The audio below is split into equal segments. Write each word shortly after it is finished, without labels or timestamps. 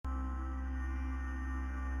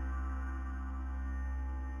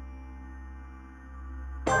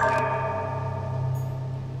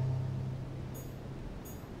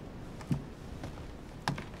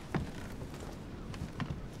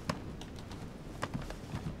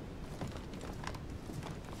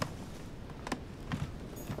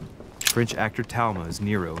French actor Talma as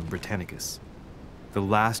Nero in Britannicus, the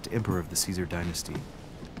last emperor of the Caesar dynasty.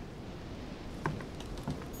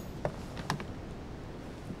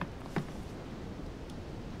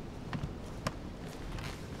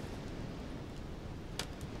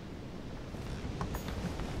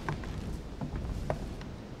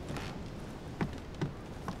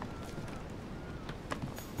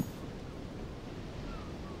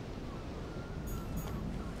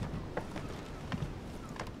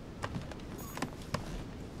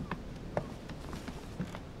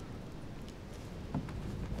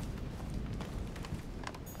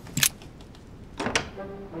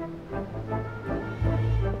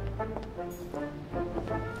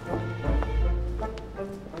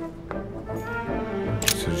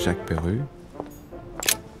 Jacques Perru.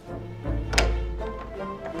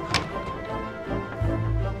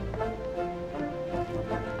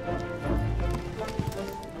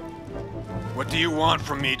 What do you want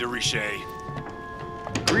from me, de Richet?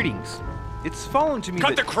 Greetings. It's fallen to me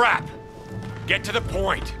Cut that... the crap! Get to the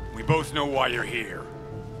point. We both know why you're here.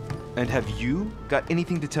 And have you got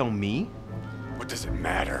anything to tell me? What does it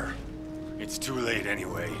matter? It's too late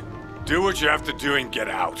anyway. Do what you have to do and get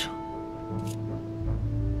out.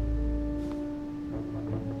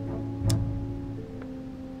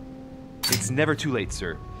 It's never too late,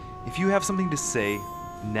 sir. If you have something to say,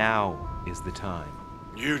 now is the time.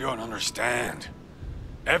 You don't understand.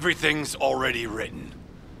 Everything's already written.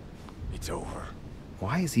 It's over.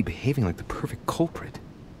 Why is he behaving like the perfect culprit?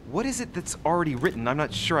 What is it that's already written? I'm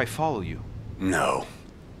not sure I follow you. No,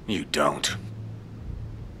 you don't.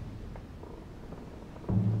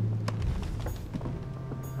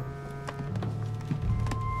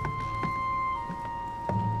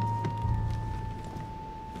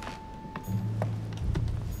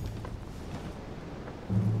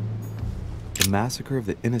 The Massacre of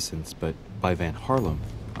the Innocents, but by Van Harlem.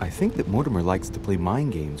 I think that Mortimer likes to play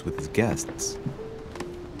mind games with his guests.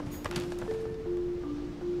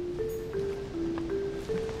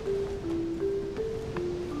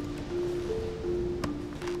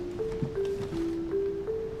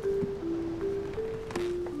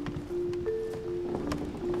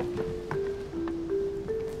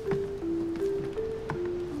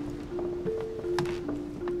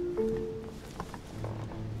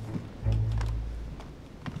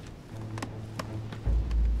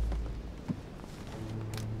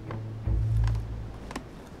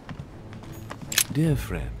 Dear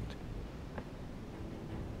friend,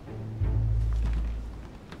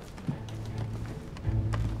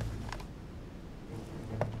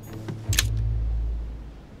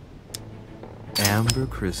 Amber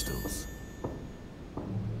crystals.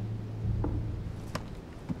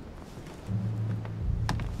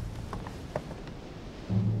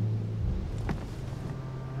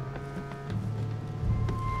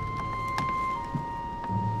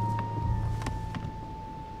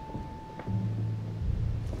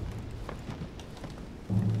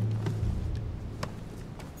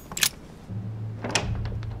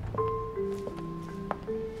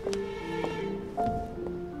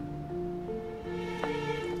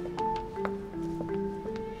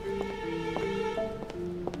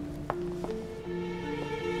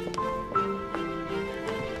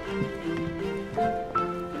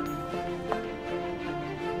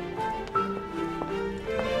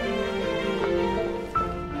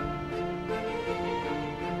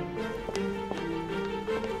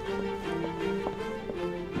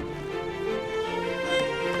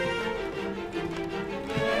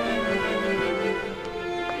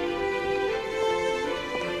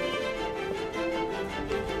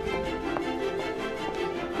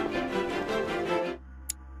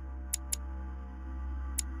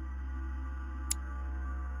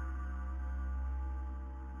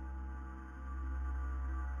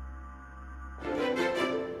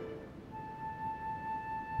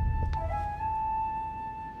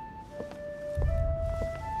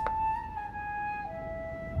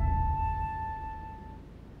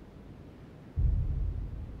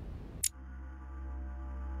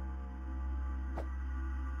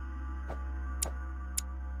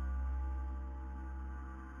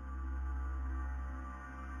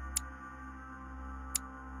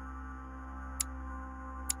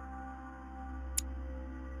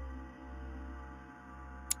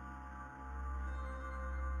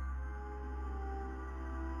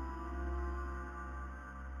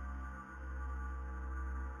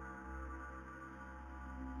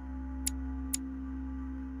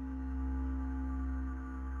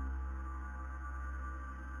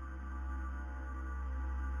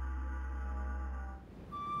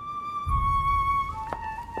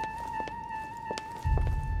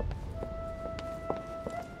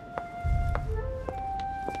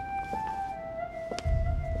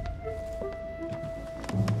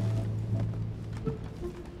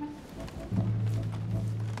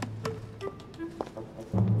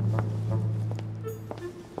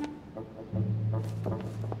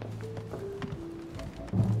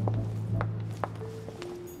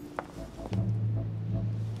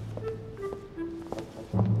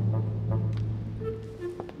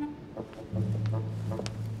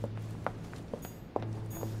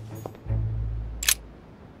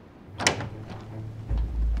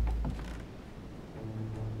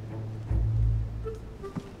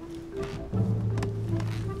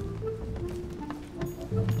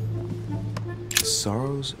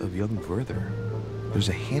 Sorrows of Young Werther. There's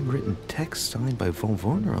a handwritten text signed by von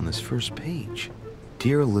Werner on this first page.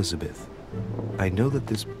 Dear Elizabeth, I know that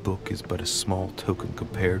this book is but a small token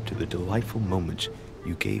compared to the delightful moments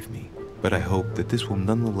you gave me, but I hope that this will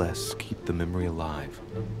nonetheless keep the memory alive.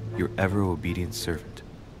 Your ever-obedient servant.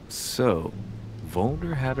 So,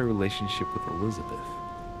 Werner had a relationship with Elizabeth,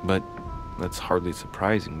 but that's hardly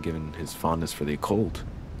surprising given his fondness for the occult.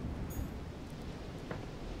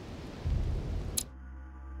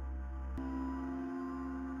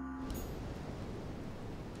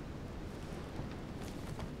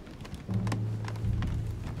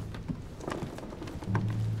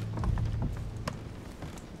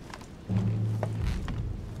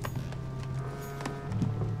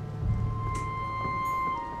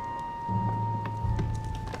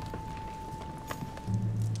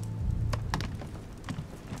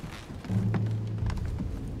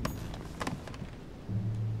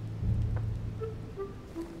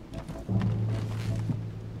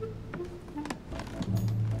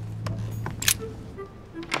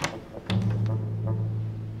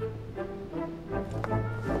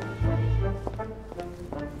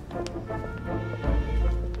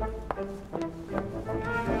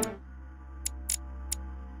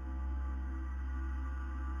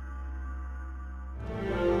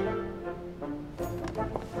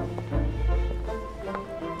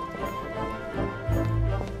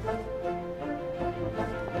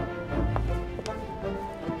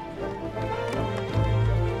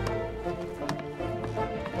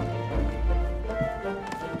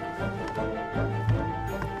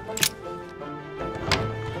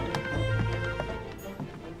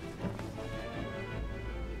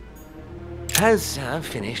 Has Sir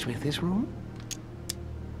finished with this room?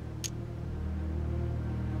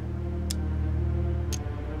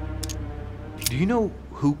 Do you know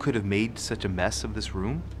who could have made such a mess of this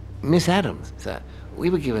room? Miss Adams, sir.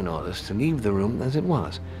 We were given orders to leave the room as it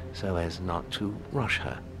was, so as not to rush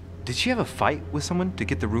her. Did she have a fight with someone to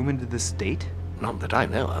get the room into this state? Not that I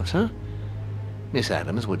know of, sir. Miss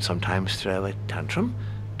Adams would sometimes throw a tantrum,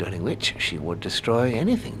 during which she would destroy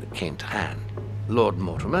anything that came to hand. Lord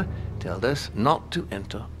Mortimer told us not to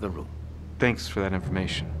enter the room. Thanks for that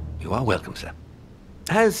information. You are welcome, sir.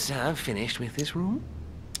 Has Sir finished with this room?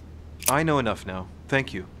 I know enough now.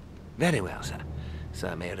 Thank you. Very well, sir.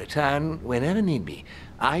 Sir may return whenever need be.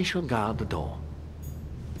 I shall guard the door.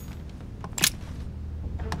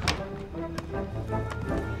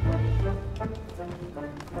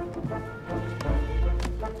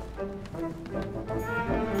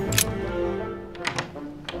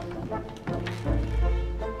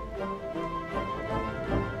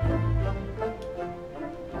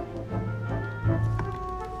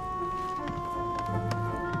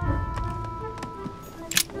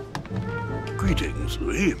 Greetings,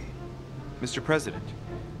 Louis. Mr. President,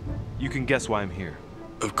 you can guess why I'm here.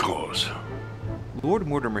 Of course. Lord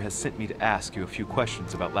Mortimer has sent me to ask you a few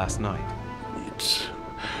questions about last night. It's...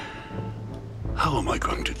 How am I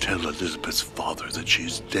going to tell Elizabeth's father that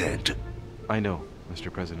she's dead? I know,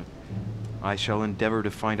 Mr. President. I shall endeavor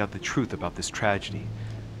to find out the truth about this tragedy.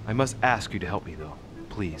 I must ask you to help me, though.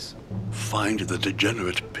 Please. Find the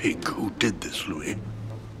degenerate pig who did this, Louis.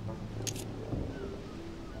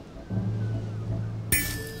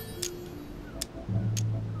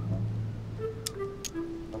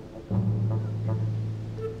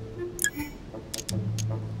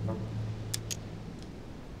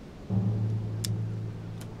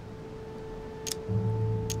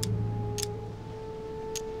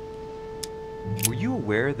 Were you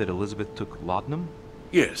aware that Elizabeth took laudanum?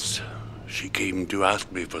 Yes, she came to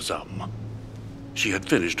ask me for some. She had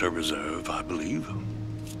finished her reserve, I believe.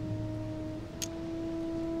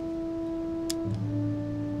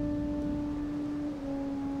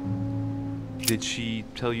 Did she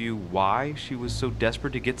tell you why she was so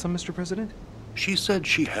desperate to get some, Mr. President? She said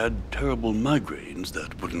she had terrible migraines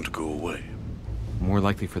that wouldn't go away. More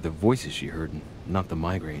likely for the voices she heard, not the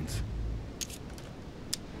migraines.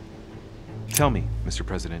 Tell me, Mr.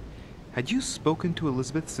 President, had you spoken to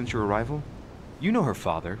Elizabeth since your arrival? You know her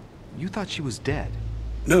father. You thought she was dead.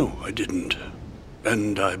 No, I didn't.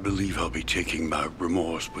 And I believe I'll be taking my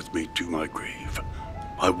remorse with me to my grave.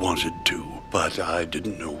 I wanted to, but I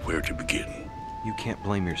didn't know where to begin. You can't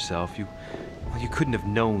blame yourself. You couldn't have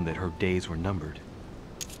known that her days were numbered.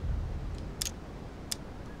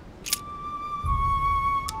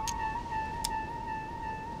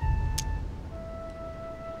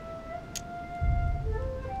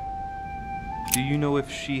 Do you know if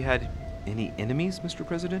she had any enemies, Mr.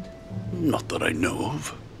 President? Not that I know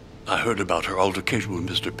of. I heard about her altercation with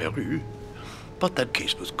Mr. Perry, but that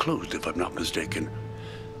case was closed, if I'm not mistaken.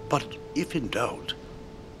 But if in doubt,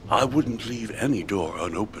 I wouldn't leave any door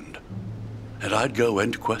unopened. And I'd go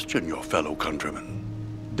and question your fellow countrymen.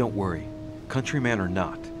 Don't worry. Countryman or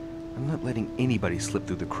not, I'm not letting anybody slip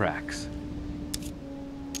through the cracks.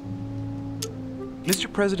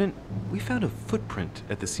 Mr. President, we found a footprint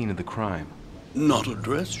at the scene of the crime. Not a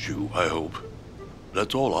dress shoe, I hope.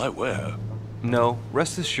 That's all I wear. No,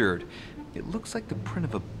 rest assured. It looks like the print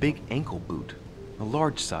of a big ankle boot. A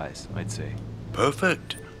large size, I'd say.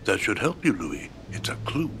 Perfect. That should help you, Louis. It's a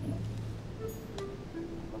clue.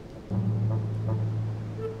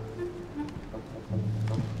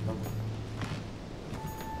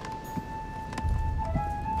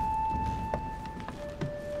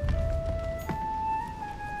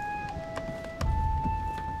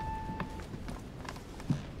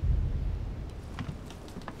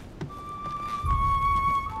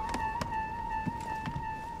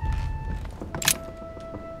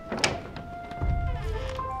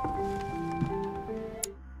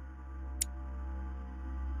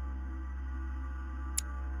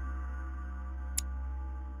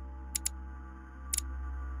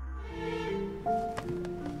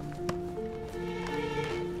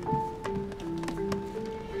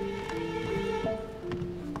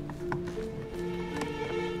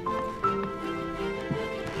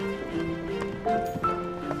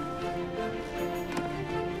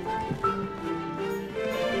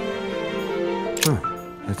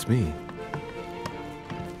 That's me.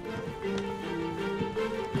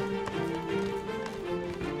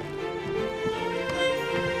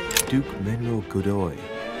 Duke Manuel Godoy.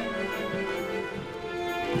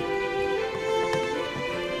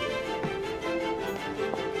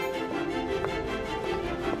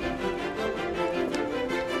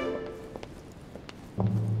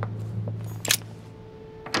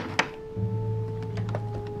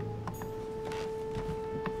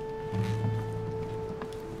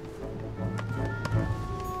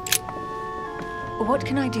 What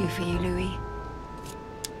can I do for you, Louis?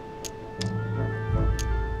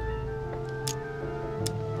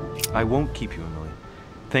 I won't keep you, Emily.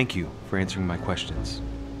 Thank you for answering my questions.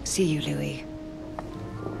 See you, Louis.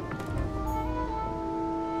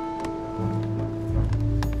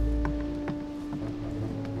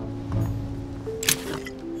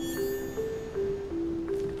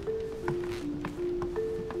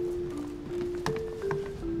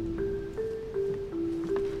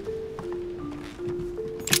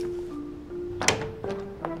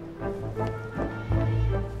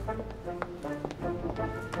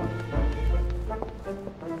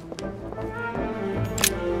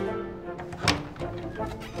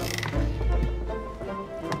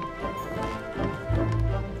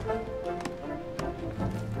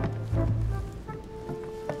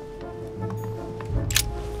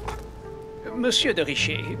 Monsieur de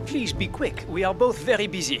Richet, please be quick. We are both very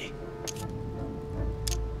busy.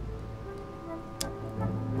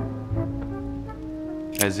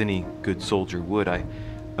 As any good soldier would, I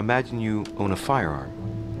imagine you own a firearm.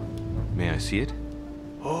 May I see it?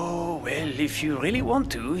 Oh, well, if you really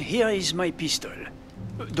want to, here is my pistol.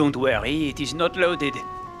 Don't worry, it is not loaded.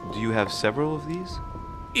 Do you have several of these?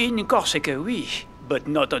 In Corsica, oui, but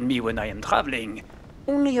not on me when I am traveling.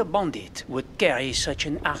 Only a bandit would carry such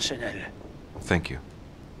an arsenal. Thank you.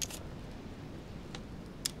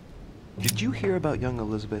 Did you hear about young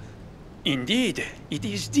Elizabeth? Indeed, it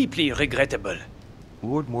is deeply regrettable.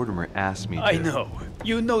 Lord Mortimer asked me to... I know.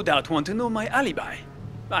 You no doubt want to know my alibi.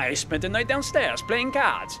 I spent the night downstairs playing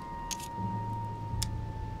cards.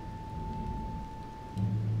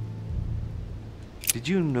 Did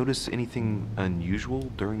you notice anything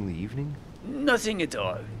unusual during the evening? Nothing at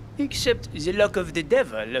all, except the luck of the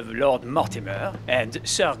devil of Lord Mortimer and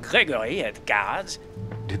Sir Gregory at cards.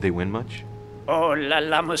 Did they win much? Oh la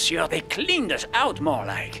la, monsieur, they cleaned us out more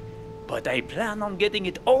like. But I plan on getting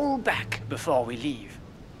it all back before we leave.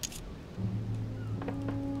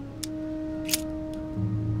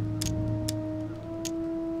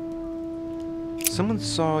 Someone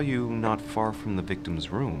saw you not far from the victim's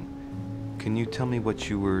room. Can you tell me what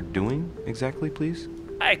you were doing exactly, please?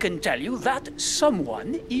 I can tell you that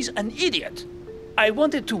someone is an idiot. I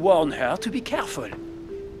wanted to warn her to be careful.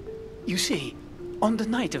 You see, on the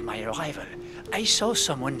night of my arrival, I saw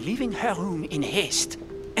someone leaving her room in haste,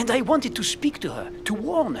 and I wanted to speak to her, to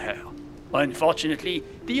warn her. Unfortunately,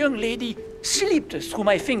 the young lady slipped through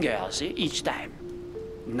my fingers each time.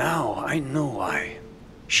 Now I know why.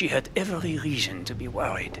 She had every reason to be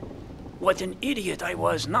worried. What an idiot I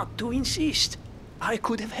was not to insist. I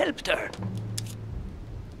could have helped her.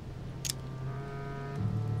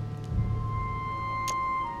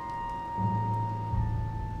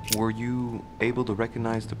 Were you able to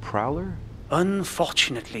recognize the prowler?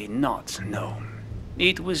 Unfortunately not, no.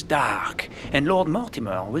 It was dark, and Lord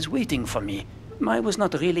Mortimer was waiting for me. I was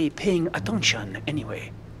not really paying attention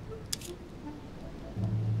anyway.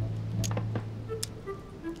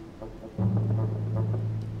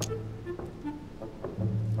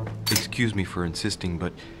 Excuse me for insisting,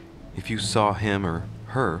 but if you saw him or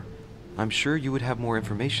her, I'm sure you would have more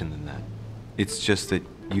information than that. It's just that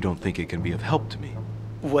you don't think it can be of help to me.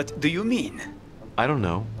 What do you mean? I don't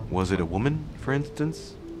know. Was it a woman, for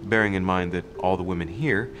instance? Bearing in mind that all the women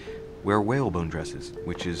here wear whalebone dresses,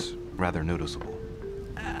 which is rather noticeable.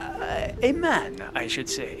 A man, I should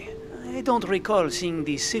say. I don't recall seeing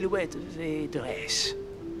the silhouette of a dress.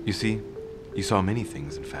 You see, you saw many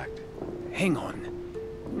things, in fact. Hang on.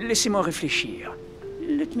 Laissez-moi réfléchir.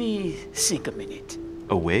 Let me think a minute.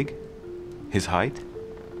 A wig? His height?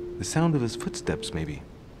 The sound of his footsteps, maybe.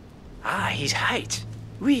 Ah, his height.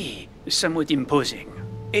 Oui, somewhat imposing.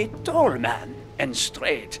 A tall man, and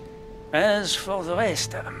straight. As for the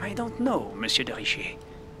rest, I don't know, Monsieur de Richet.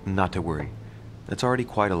 Not to worry. That's already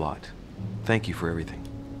quite a lot. Thank you for everything.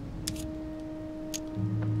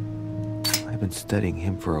 I've been studying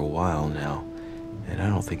him for a while now, and I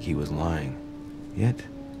don't think he was lying. Yet,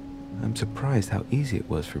 I'm surprised how easy it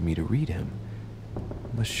was for me to read him.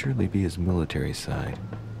 It must surely be his military side.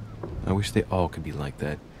 I wish they all could be like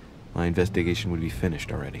that. My investigation would be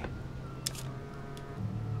finished already.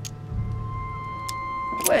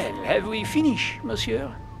 Well, have we finished,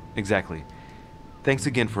 monsieur? Exactly. Thanks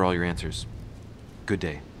again for all your answers. Good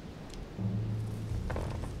day.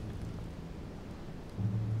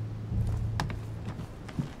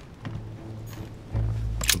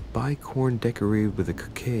 A bicorn decorated with a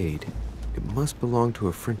cockade. It must belong to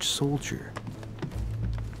a French soldier.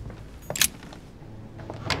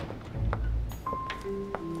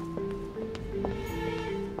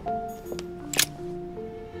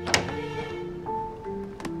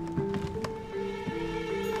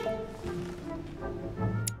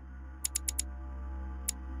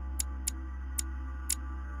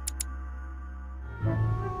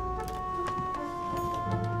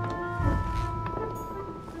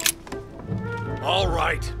 All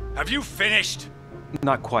right. Have you finished?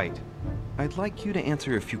 Not quite. I'd like you to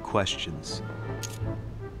answer a few questions.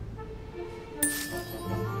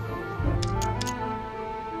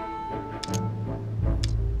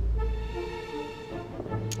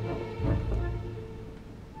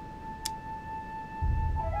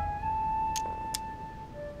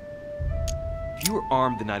 You were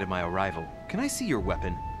armed the night of my arrival. Can I see your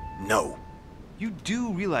weapon? No. You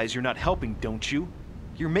do realize you're not helping, don't you?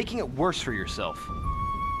 You're making it worse for yourself.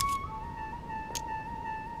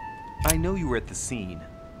 I know you were at the scene.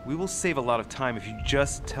 We will save a lot of time if you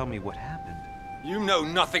just tell me what happened. You know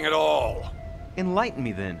nothing at all. Enlighten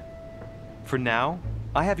me then. For now,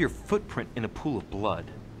 I have your footprint in a pool of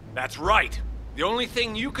blood. That's right. The only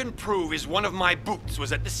thing you can prove is one of my boots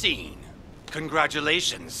was at the scene.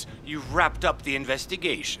 Congratulations. You've wrapped up the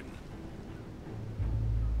investigation.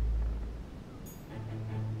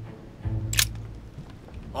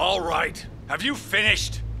 All right. Have you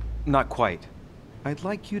finished? Not quite. I'd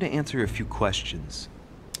like you to answer a few questions.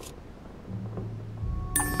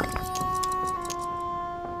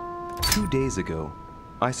 2 days ago,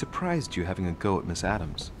 I surprised you having a go at Miss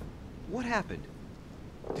Adams. What happened?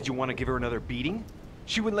 Did you want to give her another beating?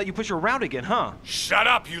 She wouldn't let you push her around again, huh? Shut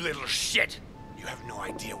up, you little shit! You have no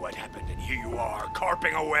idea what happened, and here you are,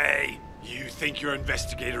 carping away. You think you're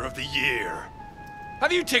Investigator of the Year.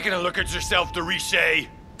 Have you taken a look at yourself, de Richet?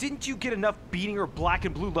 Didn't you get enough beating her black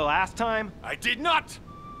and blue the last time? I did not!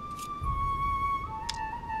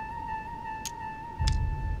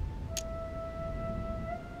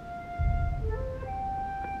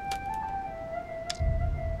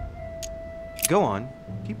 Go on.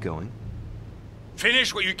 Keep going.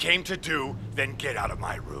 Finish what you came to do, then get out of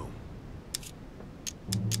my room.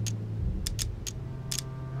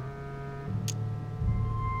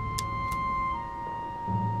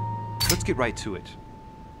 Let's get right to it.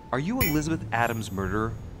 Are you Elizabeth Adams'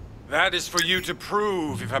 murderer? That is for you to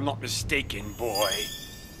prove, if I'm not mistaken, boy.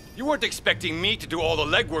 You weren't expecting me to do all the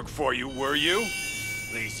legwork for you, were you?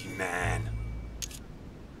 Lazy man.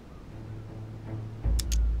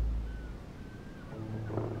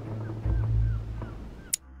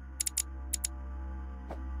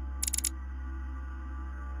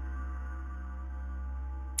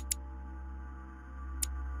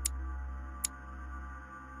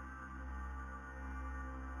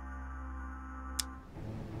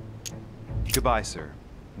 Goodbye, sir.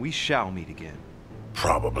 We shall meet again.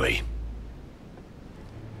 Probably.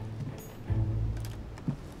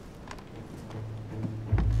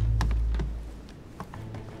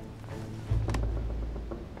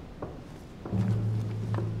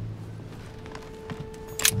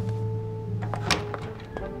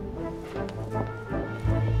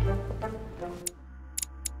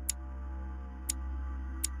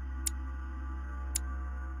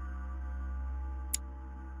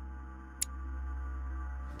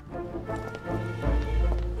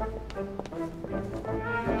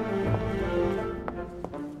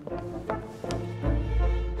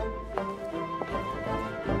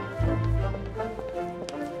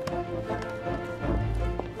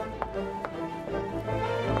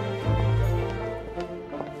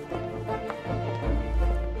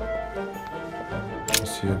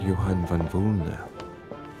 Schauspieler Johann van Wolne.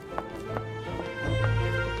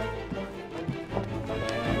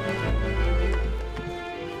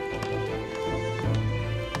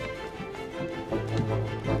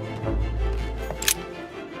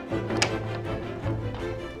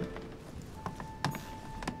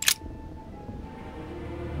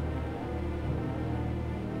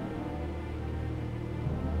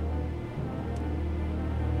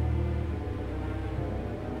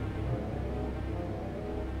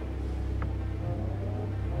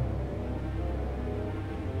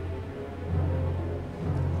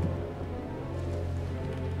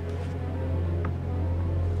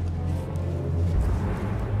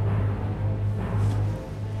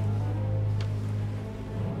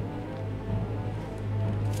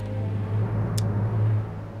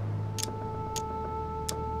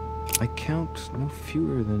 I count no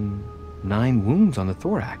fewer than 9 wounds on the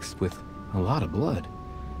thorax, with a lot of blood.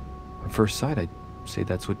 At first sight, I'd say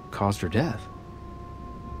that's what caused her death.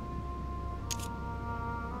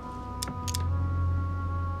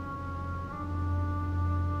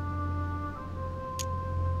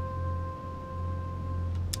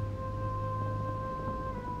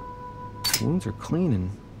 The wounds are clean and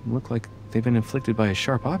look like they've been inflicted by a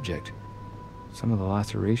sharp object. Some of the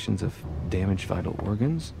lacerations have damaged vital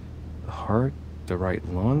organs. The heart, the right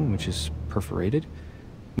lung, which is perforated.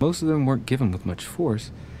 Most of them weren't given with much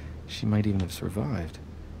force. She might even have survived.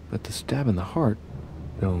 But the stab in the heart,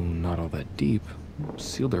 though not all that deep,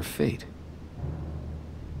 sealed her fate.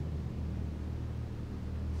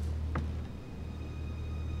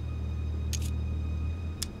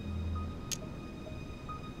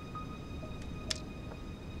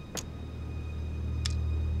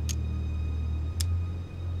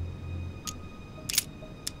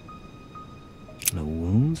 No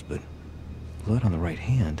wounds, but blood on the right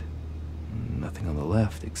hand. Nothing on the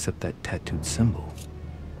left except that tattooed symbol.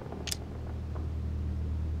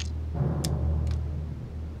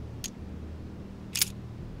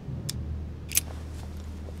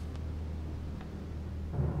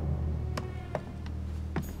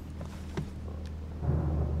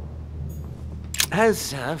 Has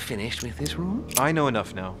Sir finished with this room? I know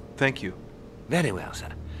enough now. Thank you. Very well, sir.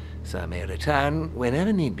 Sir may return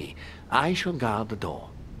whenever need be. I shall guard the door.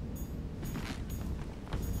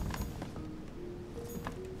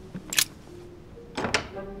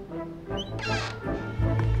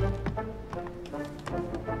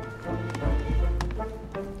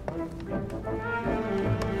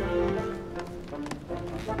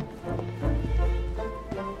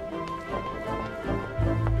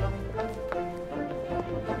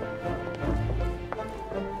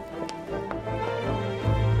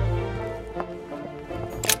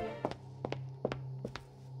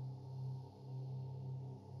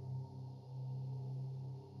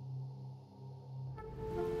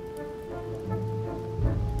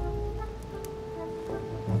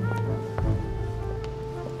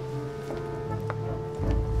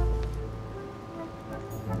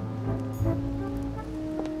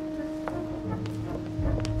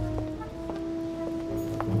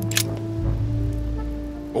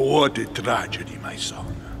 What a tragedy, my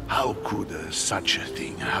son. How could such a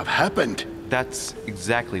thing have happened? That's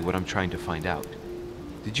exactly what I'm trying to find out.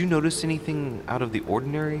 Did you notice anything out of the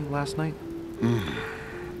ordinary last night?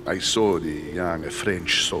 I saw the young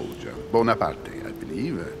French soldier, Bonaparte, I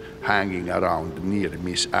believe, hanging around near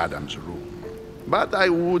Miss Adams' room. But I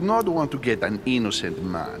would not want to get an innocent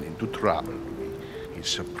man into trouble.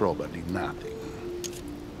 It's probably nothing.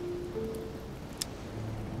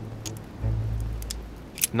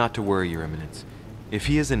 Not to worry, Your Eminence. If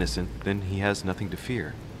he is innocent, then he has nothing to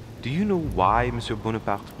fear. Do you know why Monsieur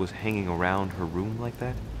Bonaparte was hanging around her room like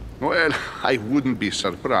that? Well, I wouldn't be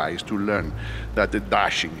surprised to learn that the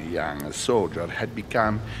dashing young soldier had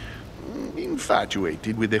become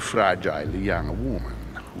infatuated with a fragile young woman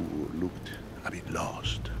who looked a bit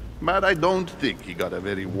lost. But I don't think he got a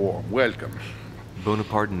very warm welcome.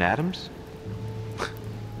 Bonaparte and Adams?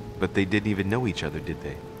 But they didn't even know each other, did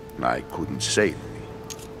they? I couldn't say.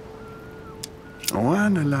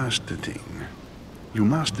 One last thing. You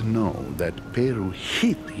must know that Peru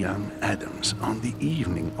hit young Adams on the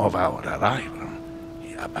evening of our arrival.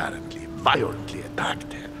 He apparently violently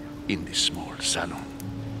attacked her in the small salon.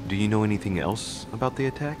 Do you know anything else about the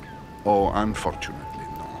attack? Oh, unfortunately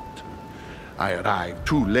not. I arrived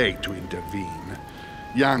too late to intervene.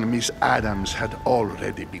 Young Miss Adams had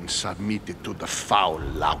already been submitted to the foul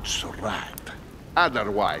lout's wrath.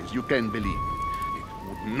 Otherwise, you can believe me, it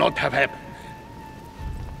would not have happened.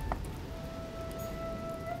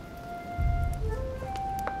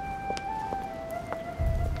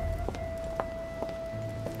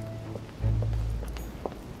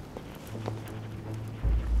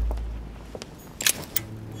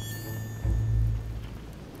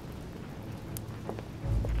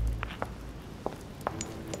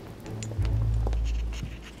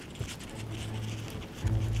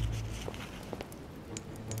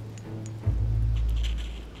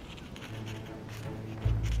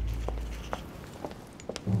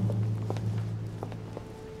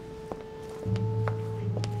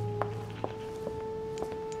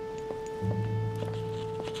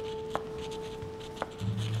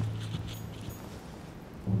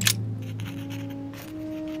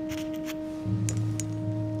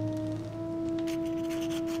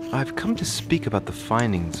 I've come to speak about the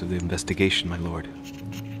findings of the investigation, my lord.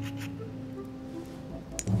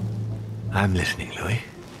 I'm listening, Louis.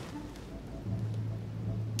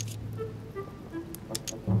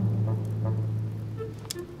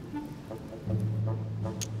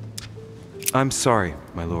 I'm sorry,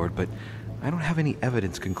 my lord, but I don't have any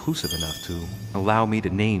evidence conclusive enough to allow me to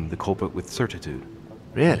name the culprit with certitude.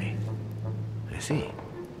 Really? I see.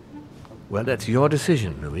 Well, that's your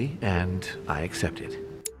decision, Louis, and I accept it.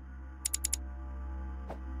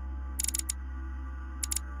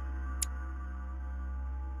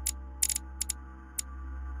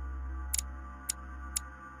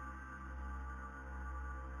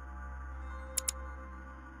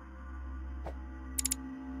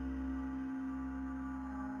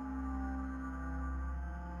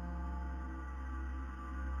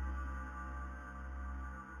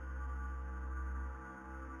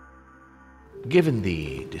 Given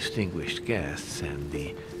the distinguished guests and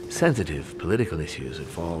the sensitive political issues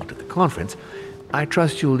involved at the conference, I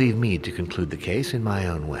trust you'll leave me to conclude the case in my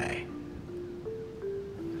own way.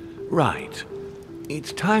 Right.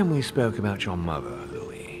 It's time we spoke about your mother,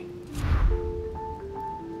 Louis.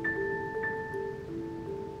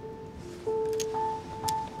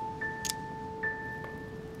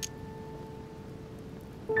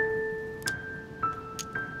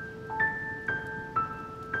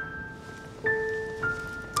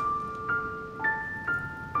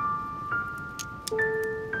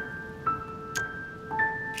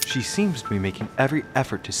 She seems to be making every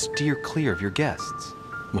effort to steer clear of your guests.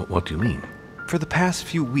 What do you mean? For the past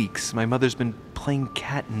few weeks, my mother's been playing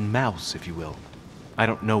cat and mouse, if you will. I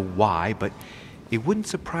don't know why, but it wouldn't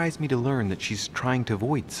surprise me to learn that she's trying to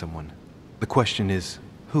avoid someone. The question is,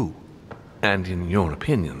 who? And in your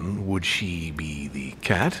opinion, would she be the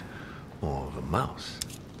cat or the mouse?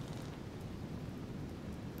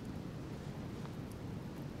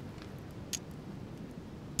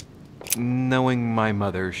 Knowing my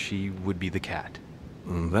mother, she would be the cat.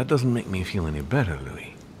 That doesn't make me feel any better,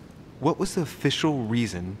 Louis. What was the official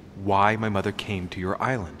reason why my mother came to your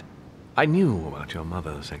island? I knew about your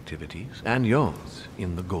mother's activities, and yours,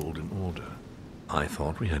 in the Golden Order. I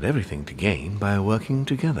thought we had everything to gain by working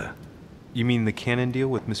together. You mean the canon deal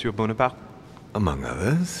with Monsieur Bonaparte? Among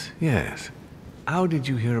others, yes. How did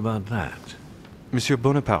you hear about that? Monsieur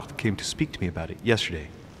Bonaparte came to speak to me about it yesterday,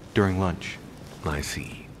 during lunch. I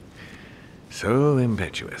see. So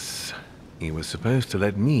impetuous. He was supposed to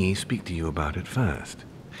let me speak to you about it first.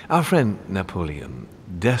 Our friend Napoleon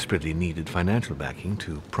desperately needed financial backing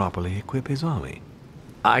to properly equip his army.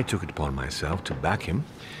 I took it upon myself to back him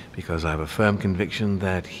because I have a firm conviction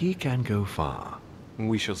that he can go far.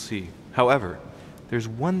 We shall see. However, there's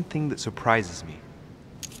one thing that surprises me.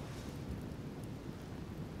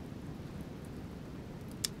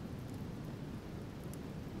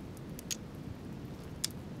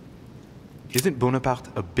 Isn't Bonaparte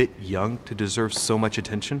a bit young to deserve so much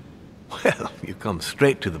attention? Well, you come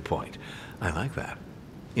straight to the point. I like that.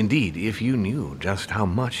 Indeed, if you knew just how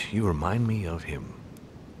much you remind me of him.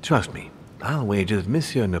 Trust me, I'll wager that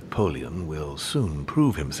Monsieur Napoleon will soon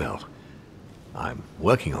prove himself. I'm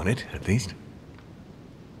working on it, at least.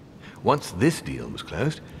 Once this deal was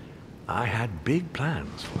closed, I had big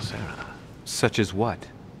plans for Sarah. Such as what?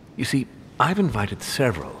 You see, I've invited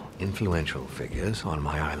several influential figures on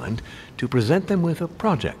my island to present them with a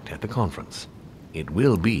project at the conference. It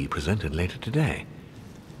will be presented later today.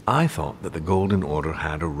 I thought that the Golden Order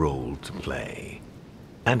had a role to play.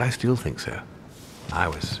 And I still think so. I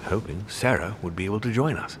was hoping Sarah would be able to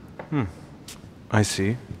join us. I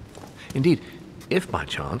see. Indeed, if by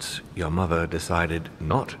chance your mother decided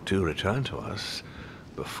not to return to us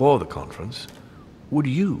before the conference, would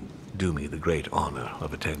you do me the great honor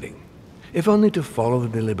of attending? If only to follow the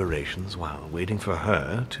deliberations while waiting for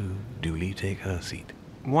her to duly take her seat.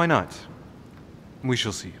 Why not? We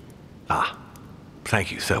shall see. Ah,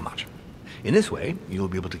 thank you so much. In this way, you'll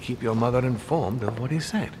be able to keep your mother informed of what is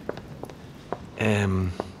said.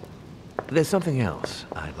 There's something else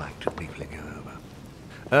I'd like to briefly go over.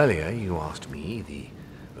 Earlier, you asked me the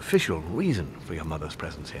official reason for your mother's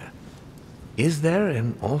presence here. Is there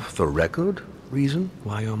an off-the-record reason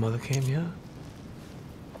why your mother came here?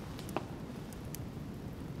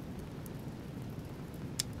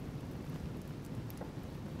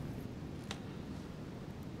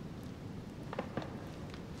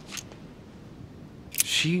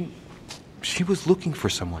 She was looking for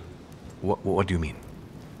someone. What do you mean?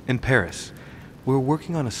 In Paris, we were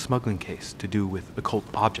working on a smuggling case to do with occult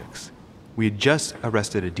objects. We had just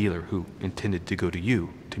arrested a dealer who intended to go to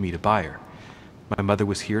you to meet a buyer. My mother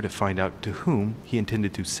was here to find out to whom he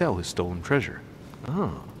intended to sell his stolen treasure.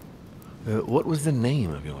 Oh, What was the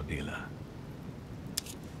name of your dealer?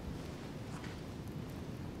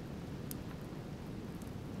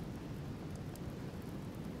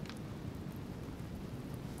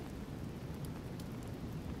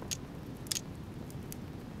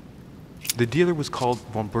 The dealer was called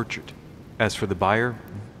Von Burchard. As for the buyer,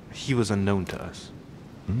 he was unknown to us.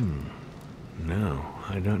 No,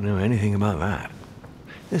 I don't know anything about that.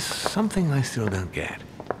 There's something I still don't get.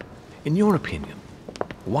 In your opinion,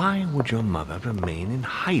 why would your mother remain in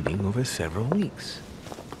hiding over several weeks?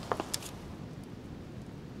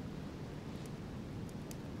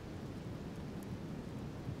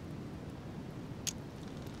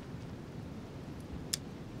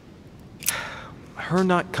 Her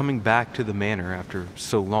not coming back to the manor after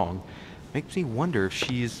so long makes me wonder if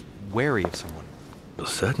she is wary of someone. Well,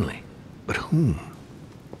 certainly. But whom?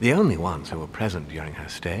 The only ones who were present during her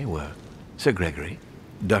stay were Sir Gregory,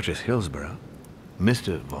 Duchess Hillsborough,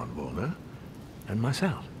 Mr. von Wollner, and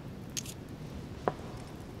myself.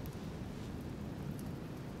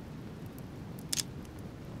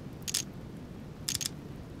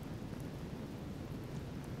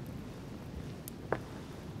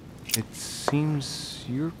 It seems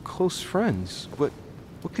you're close friends. What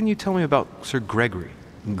can you tell me about Sir Gregory?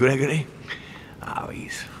 Gregory? Oh,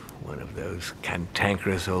 he's one of those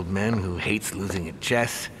cantankerous old men who hates losing at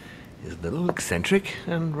chess. He's a little eccentric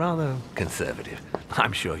and rather conservative.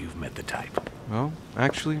 I'm sure you've met the type. Well,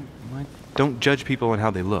 actually, I don't judge people on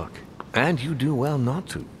how they look. And you do well not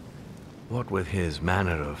to. What with his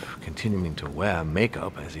manner of continuing to wear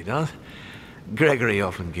makeup as he does, Gregory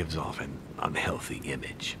often gives off an unhealthy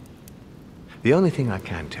image. The only thing I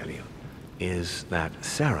can tell you is that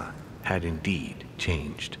Sarah had indeed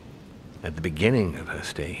changed. At the beginning of her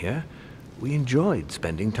stay here, we enjoyed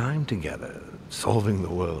spending time together, solving the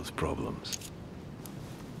world's problems.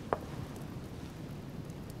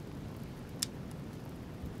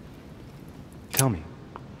 Tell me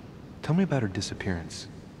about her disappearance.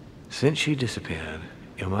 Since she disappeared,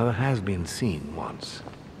 your mother has been seen once.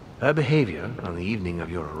 Her behavior on the evening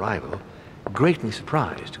of your arrival greatly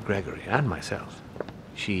surprised Gregory and myself.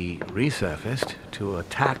 She resurfaced to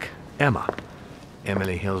attack Emma,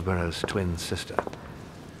 Emily Hillsborough's twin sister.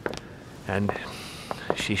 And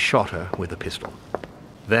she shot her with a pistol.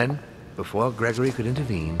 Then, before Gregory could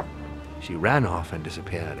intervene, she ran off and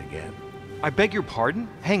disappeared again. I beg your pardon?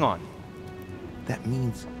 Hang on. That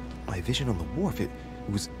means my vision on the wharf, it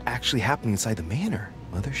was actually happening inside the manor.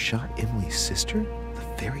 Mother shot Emily's sister?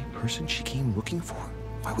 The very person she came looking for?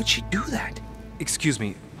 Why would she do that? Excuse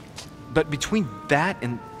me, but between that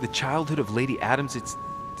and the childhood of Lady Adams, it's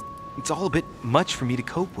all a bit much for me to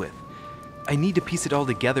cope with. I need to piece it all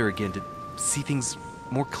together again to see things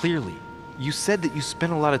more clearly. You said that you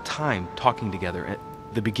spent a lot of time talking together at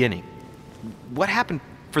the beginning. What happened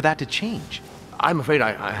for that to change? I'm afraid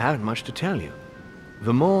I haven't much to tell you.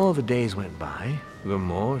 The more the days went by, the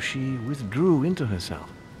more she withdrew into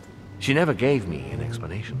herself. She never gave me an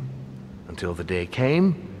explanation, until the day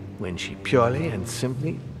came when she purely and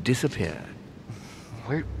simply disappeared.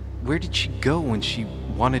 Where did she go when she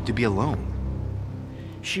wanted to be alone?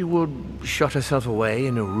 She would shut herself away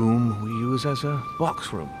in a room we use as a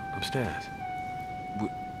box room upstairs.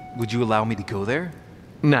 Would you allow me to go there?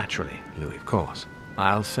 Naturally, Louis, of course.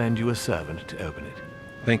 I'll send you a servant to open it.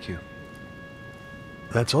 Thank you.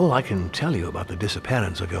 That's all I can tell you about the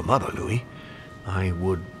disappearance of your mother, Louis. I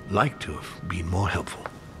would like to have been more helpful.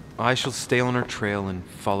 I shall stay on her trail and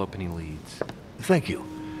follow up any leads. Thank you.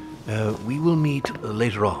 We will meet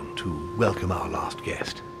later on to welcome our last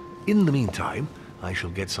guest. In the meantime, I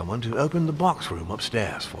shall get someone to open the box room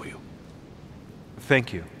upstairs for you.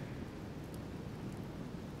 Thank you.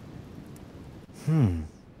 The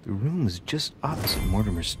room is just opposite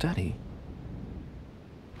Mortimer's study.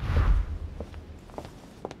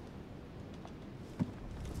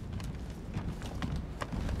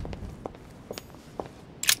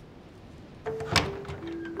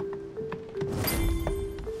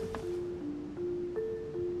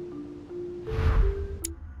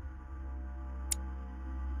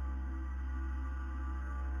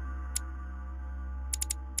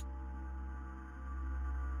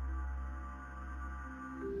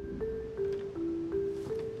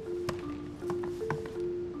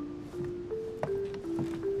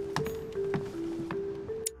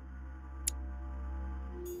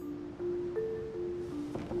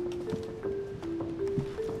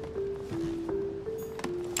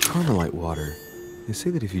 Carmelite water. They say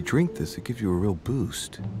that if you drink this, it gives you a real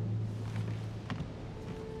boost.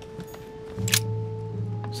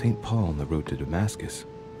 St. Paul on the Road to Damascus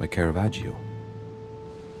by Caravaggio.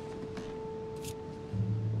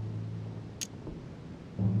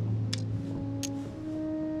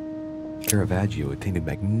 Caravaggio attained a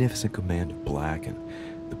magnificent command of black and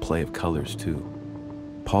the play of colors, too.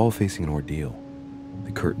 Paul facing an ordeal,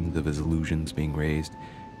 the curtains of his illusions being raised,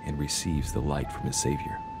 and receives the light from his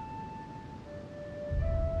Savior.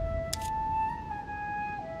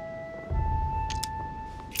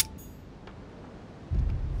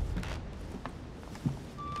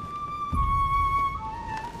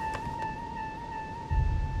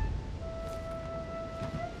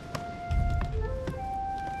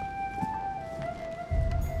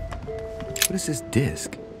 What is this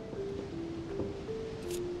disc?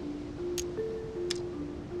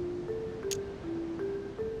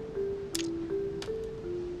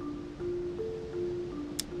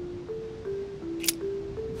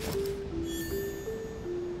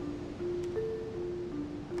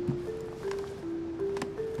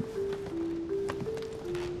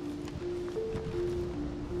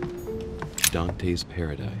 Dante's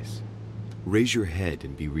Paradise. Raise your head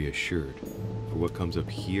and be reassured, for what comes up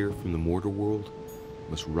here from the mortal world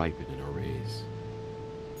must ripen in our rays.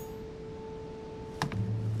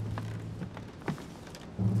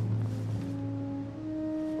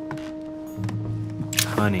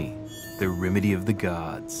 Honey, the remedy of the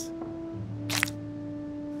gods.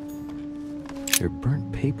 There are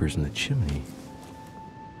burnt papers in the chimney.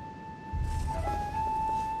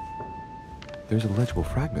 There's a legible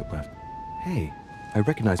fragment left. Hey, I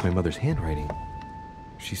recognize my mother's handwriting.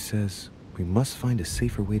 She says, we must find a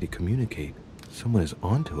safer way to communicate. Someone is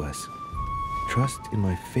onto us. Trust in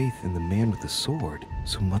my faith in the man with the sword.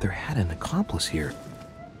 So Mother had an accomplice here.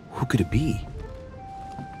 Who could it be?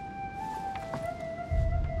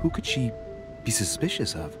 Who could she be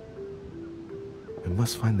suspicious of? I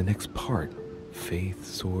must find the next part. Faith,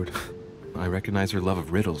 sword. I recognize her love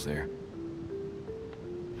of riddles there.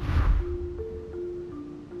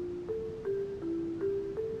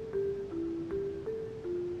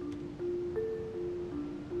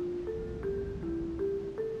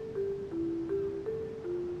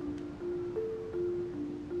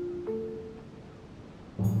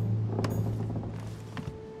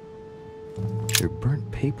 There are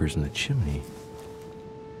burnt papers in the chimney.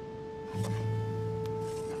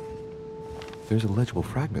 There's a legible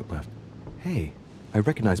fragment left. Hey, I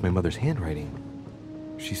recognize my mother's handwriting.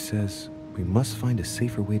 She says, we must find a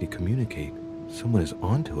safer way to communicate. Someone is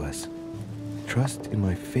onto us. Trust in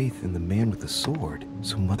my faith in the man with the sword.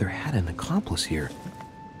 So Mother had an accomplice here.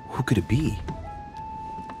 Who could it be?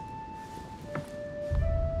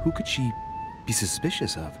 Who could she be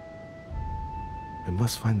suspicious of? I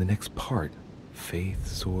must find the next part. Faith,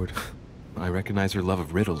 sword. I recognize her love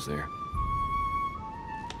of riddles there.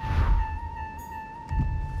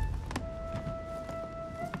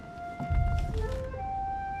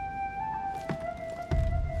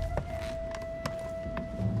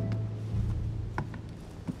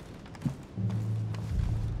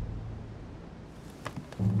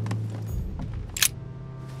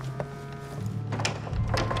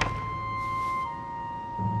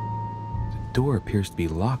 The door appears to be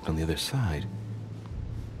locked on the other side.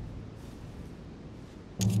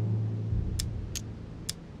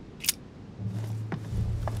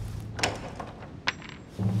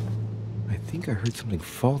 I think I heard something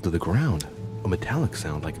fall to the ground. A metallic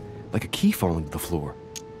sound, like a key falling to the floor.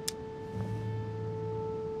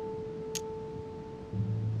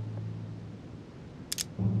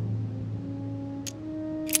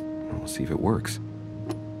 We'll see if it works.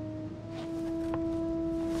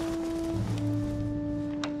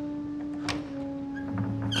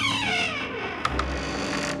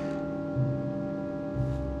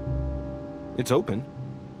 It's open.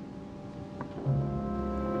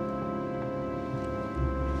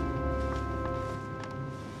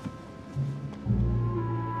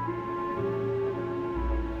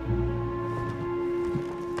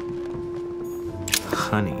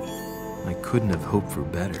 Honey, I couldn't have hoped for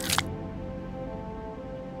better.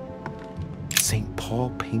 St.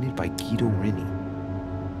 Paul painted by Guido Reni.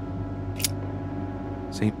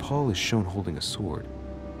 St. Paul is shown holding a sword.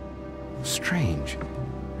 Strange.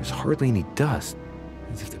 There's hardly any dust,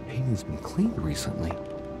 as if the painting's been cleaned recently.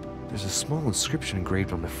 There's a small inscription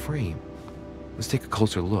engraved on the frame. Let's take a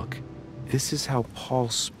closer look. This is how Paul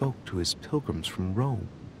spoke to his pilgrims from Rome.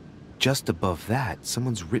 Just above that,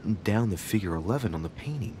 someone's written down the figure 11 on the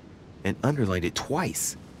painting and underlined it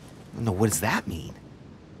twice. I don't know, what does that mean?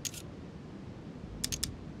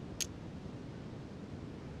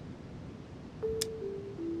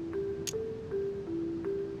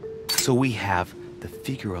 So we have the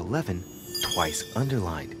figure 11 twice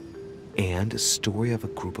underlined, and a story of a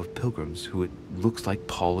group of pilgrims who it looks like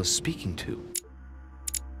Paul is speaking to.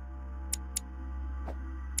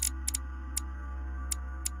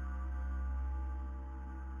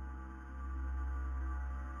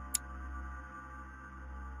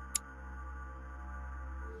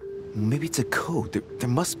 Maybe it's a code. There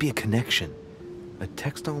must be a connection. A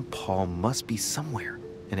text on Paul must be somewhere,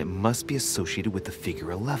 and it must be associated with the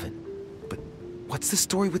figure 11. But what's the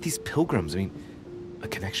story with these pilgrims? I mean, a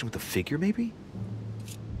connection with the figure, maybe?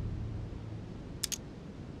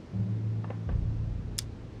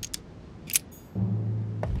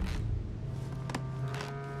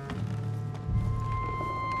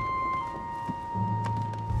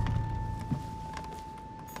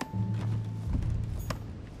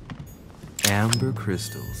 Amber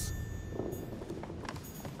crystals.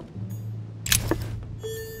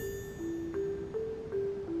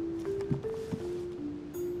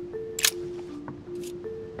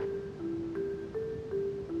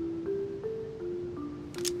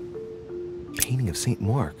 Painting of Saint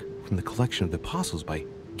Mark from the collection of the Apostles by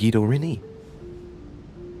Guido Reni.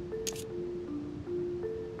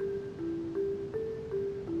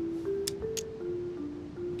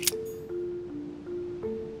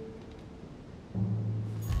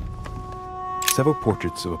 Several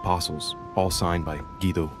portraits of apostles, all signed by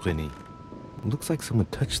Guido Reni. It looks like someone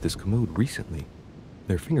touched this commode recently.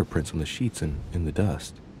 There are fingerprints on the sheets and in the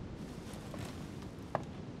dust.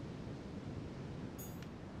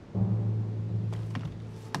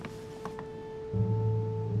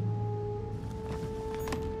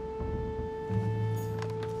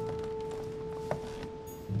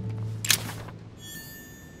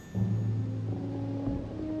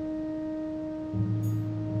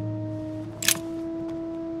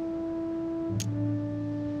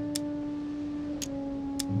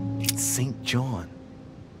 St. John,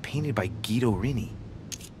 painted by Guido Reni.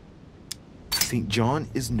 St. John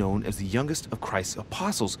is known as the youngest of Christ's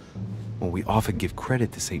apostles. Well, we often give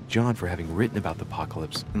credit to St. John for having written about the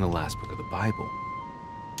apocalypse in the last book of the Bible.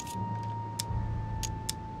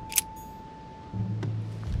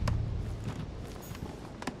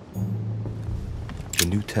 The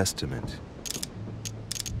New Testament.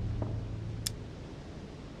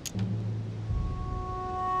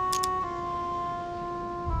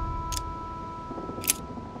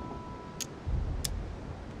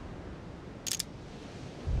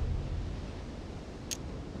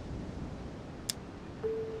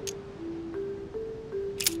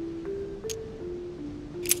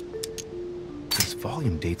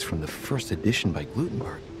 Volume dates from the first edition by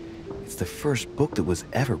Gutenberg. It's the first book that was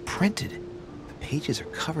ever printed. The pages are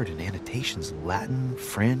covered in annotations in Latin,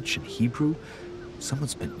 French, and Hebrew. Someone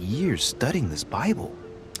spent years studying this Bible.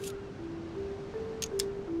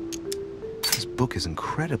 This book is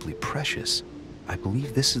incredibly precious. I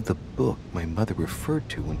believe this is the book my mother referred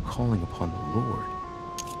to when calling upon the Lord.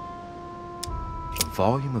 A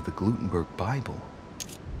volume of the Gutenberg Bible.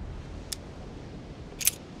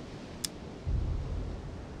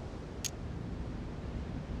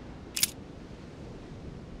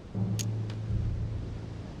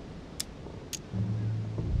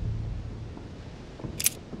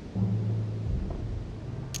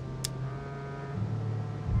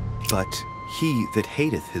 But he that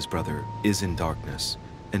hateth his brother is in darkness,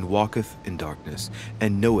 and walketh in darkness,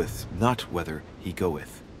 and knoweth not whither he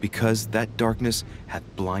goeth, because that darkness hath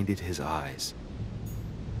blinded his eyes.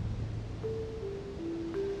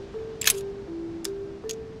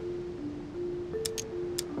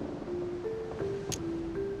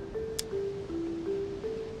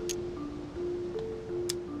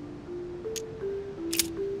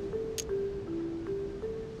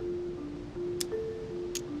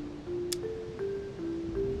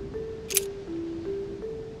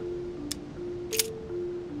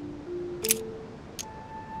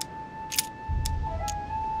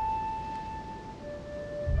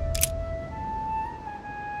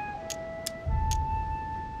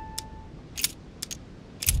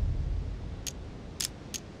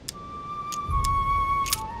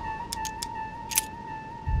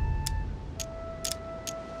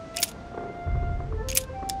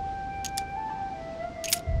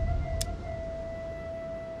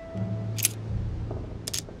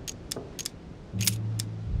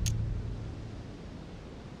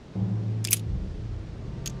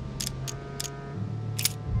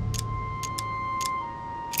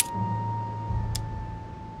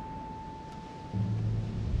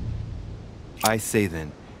 I say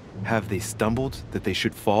then, have they stumbled that they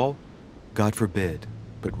should fall? God forbid,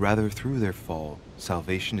 but rather through their fall,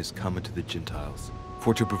 salvation is come unto the Gentiles,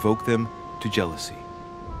 for to provoke them to jealousy.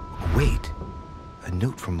 Wait, a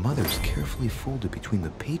note from Mother is carefully folded between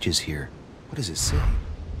the pages here. What does it say?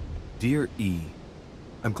 Dear E,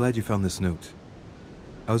 I'm glad you found this note.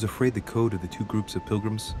 I was afraid the code of the two groups of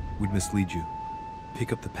pilgrims would mislead you.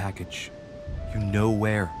 Pick up the package. You know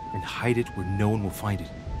where, and hide it where no one will find it.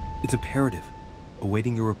 It's imperative.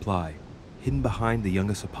 Awaiting your reply, hidden behind the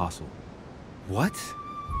youngest apostle. What?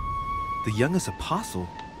 The youngest apostle?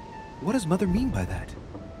 What does Mother mean by that?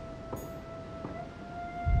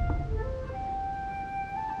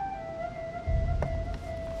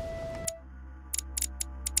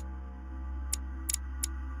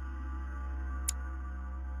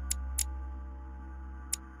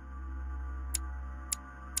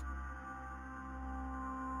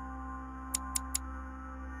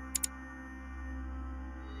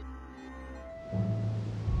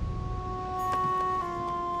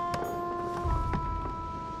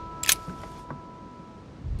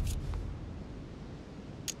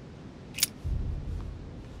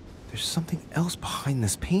 There's something else behind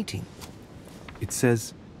this painting. It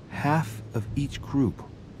says, half of each group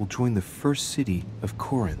will join the first city of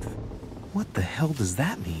Corinth. What the hell does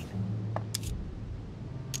that mean?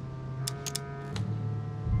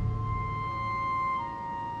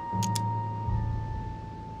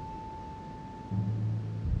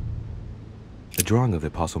 A drawing of the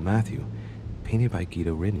Apostle Matthew, painted by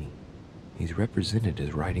Guido Reni. He's represented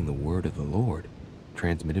as writing the word of the Lord,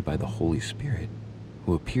 transmitted by the Holy Spirit,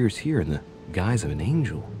 who appears here in the guise of an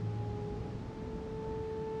angel.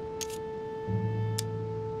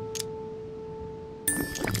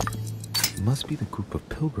 It must be the group of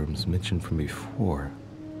pilgrims mentioned from before.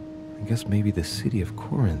 I guess maybe the city of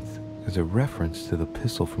Corinth is a reference to the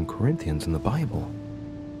epistle from Corinthians in the Bible.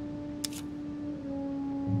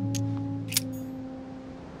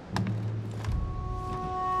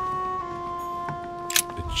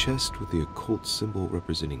 A chest with the occult symbol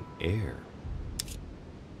representing air.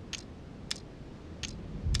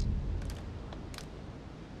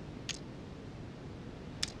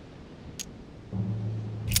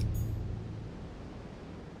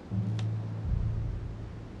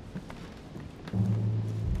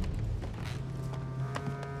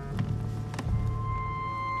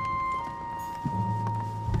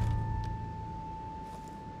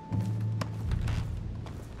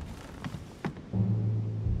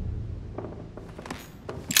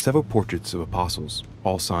 Several portraits of apostles,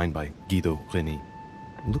 all signed by Guido Reni.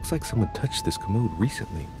 It looks like someone touched this commode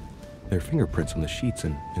recently. There are fingerprints on the sheets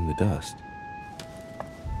and in the dust.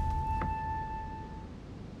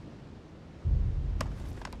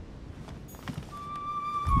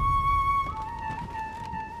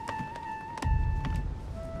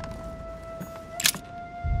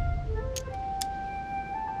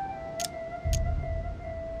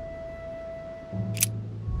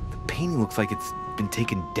 The painting looks like it's been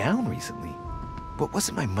taken down recently. But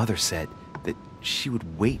wasn't my mother said that she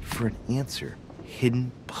would wait for an answer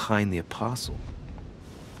hidden behind the apostle?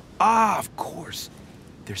 Ah, of course.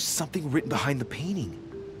 There's something written behind the painting.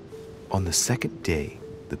 On the second day,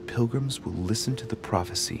 the pilgrims will listen to the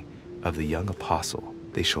prophecy of the young apostle.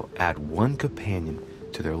 They shall add one companion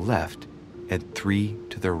to their left and 3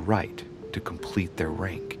 to their right to complete their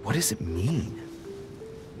rank. What does it mean?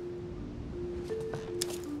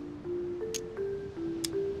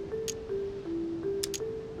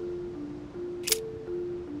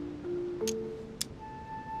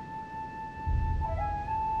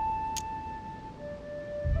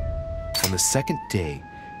 On the second day,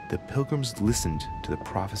 the pilgrims listened to the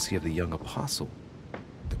prophecy of the young apostle.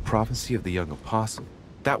 The prophecy of the young apostle,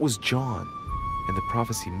 that was John. And the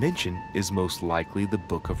prophecy mentioned is most likely the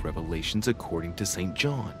book of Revelations according to St.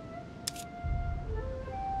 John.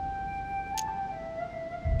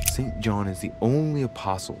 St. John is the only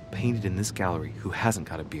apostle painted in this gallery who hasn't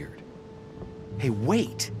got a beard. Hey,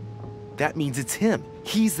 wait! That means it's him.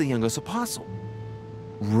 He's the youngest apostle.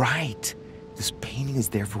 Right. This painting is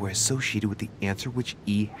therefore associated with the answer which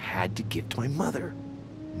E had to give to my mother.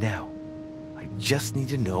 Now, I just need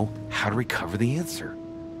to know how to recover the answer.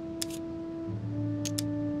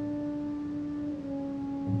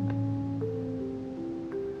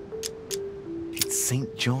 It's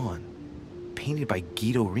St. John, painted by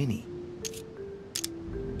Guido Reni.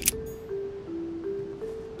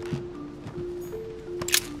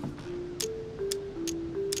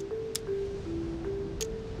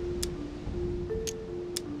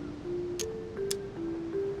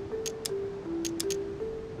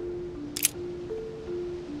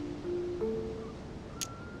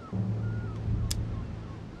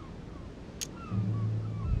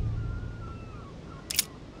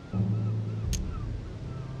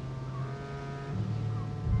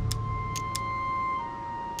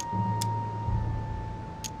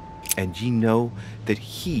 And ye know that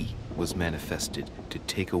he was manifested to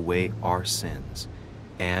take away our sins,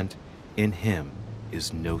 and in him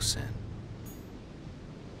is no sin.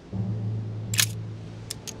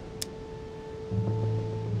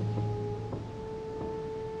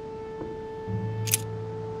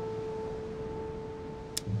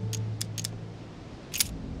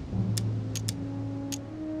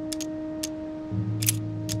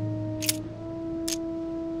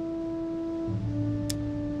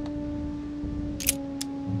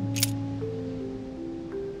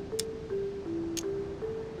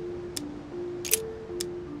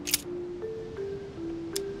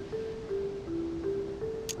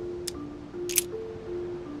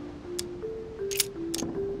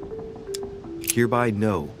 hereby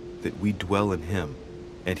know that we dwell in him,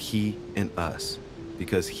 and he in us,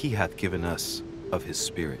 because he hath given us of his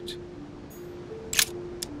Spirit.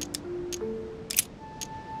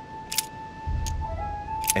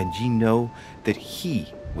 And ye know that he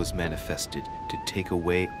was manifested to take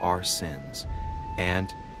away our sins,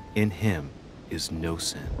 and in him is no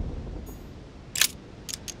sin.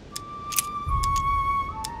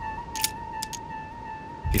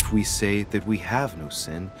 If we say that we have no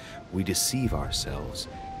sin, we deceive ourselves,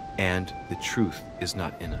 and the truth is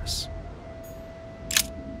not in us.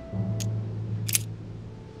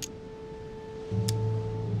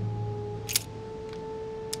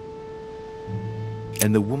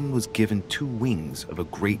 And the woman was given 2 wings of a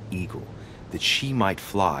great eagle, that she might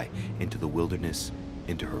fly into the wilderness,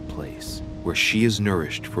 into her place, where she is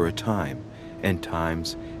nourished for a time, and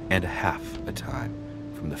times, and a half a time,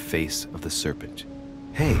 from the face of the serpent.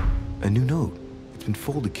 Hey, a new note. It's been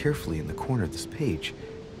folded carefully in the corner of this page.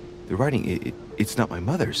 The writing, it's not my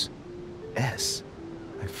mother's. S.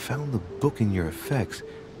 I found the book in your effects.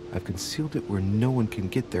 I've concealed it where no one can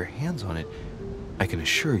get their hands on it. I can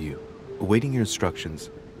assure you, awaiting your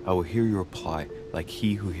instructions, I will hear your reply like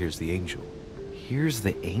he who hears the angel. Hears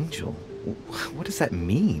the angel? What does that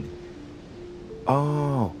mean?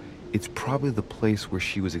 Oh, it's probably the place where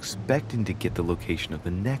she was expecting to get the location of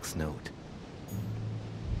the next note.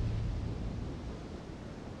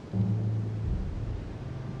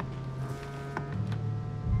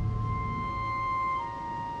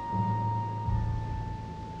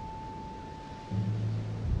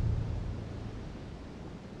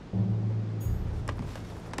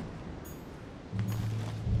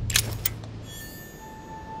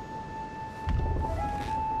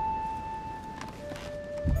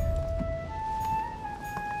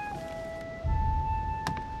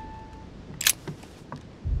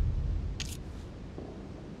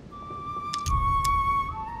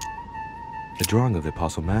 A drawing of the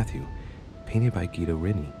Apostle Matthew, painted by Guido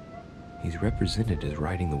Reni. He's represented as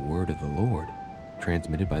writing the word of the Lord,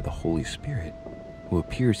 transmitted by the Holy Spirit, who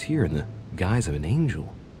appears here in the guise of an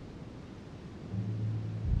angel.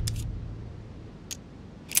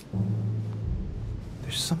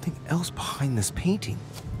 There's something else behind this painting.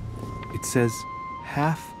 It says,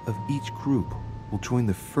 half of each group will join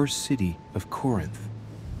the first city of Corinth.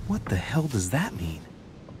 What the hell does that mean?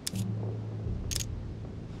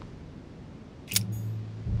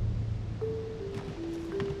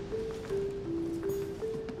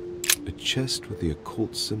 A chest with the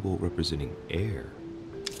occult symbol representing air.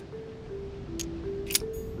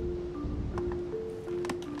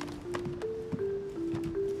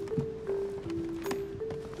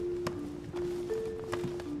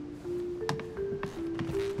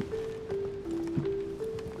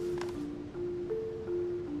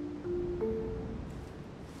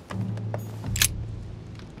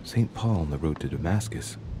 St. Paul on the Road to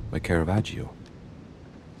Damascus by Caravaggio.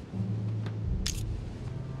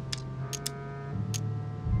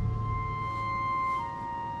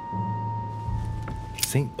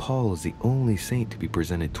 St. Paul is the only saint to be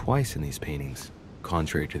presented twice in these paintings,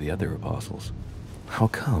 contrary to the other apostles. How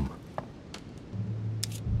come?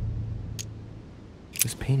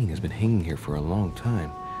 This painting has been hanging here for a long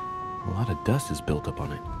time. A lot of dust is built up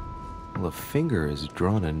on it. Well, a finger has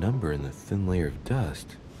drawn a number in the thin layer of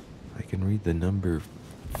dust. I can read the number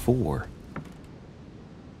 4.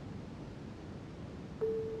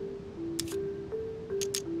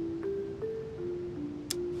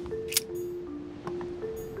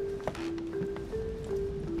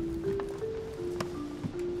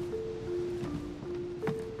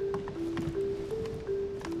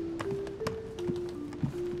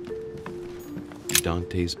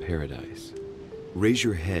 Dante's Paradise. Raise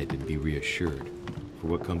your head and be reassured, for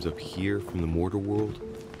what comes up here from the mortal world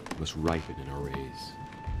must ripen in our rays.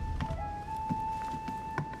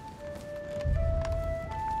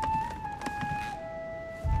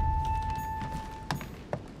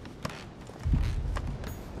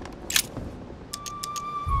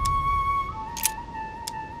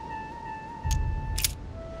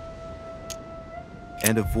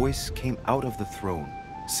 And a voice came out of the throne,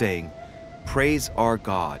 saying, Praise our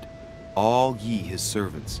God, all ye his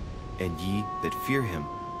servants, and ye that fear him,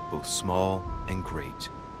 both small and great.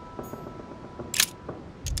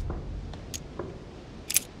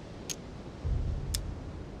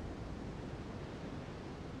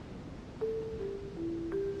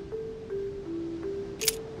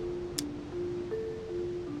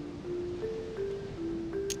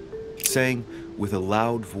 Saying with a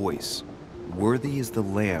loud voice, Worthy is the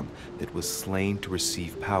Lamb that was slain to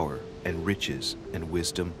receive power, and riches, and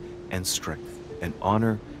wisdom, and strength, and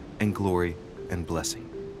honor, and glory, and blessing.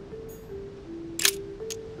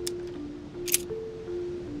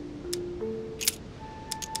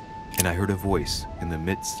 And I heard a voice in the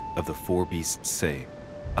midst of the four beasts say,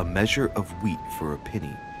 "A measure of wheat for a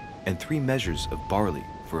penny, and 3 measures of barley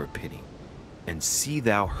for a penny. And see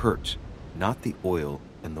thou hurt not the oil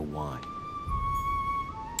and the wine."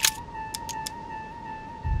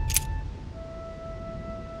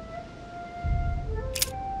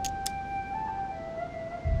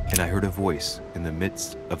 And I heard a voice in the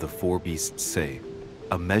midst of the four beasts say,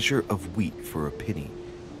 "A measure of wheat for a penny,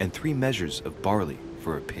 and 3 measures of barley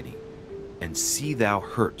for a penny. And see thou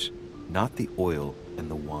hurt not the oil and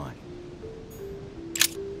the wine."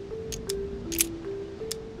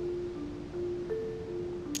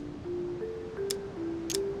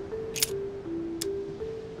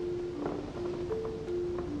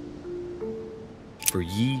 For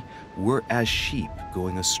ye were as sheep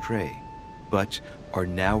going astray, but are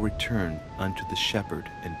now returned unto the shepherd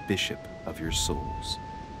and bishop of your souls.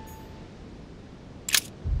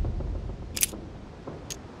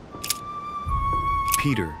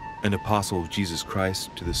 Peter, an apostle of Jesus Christ,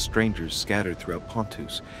 to the strangers scattered throughout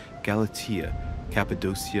Pontus, Galatia,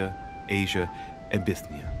 Cappadocia, Asia, and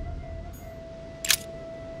Bithynia.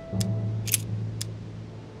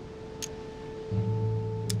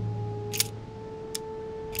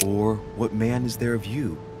 Or what man is there of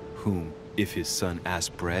you, whom, if his son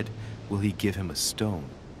ask bread, will he give him a stone?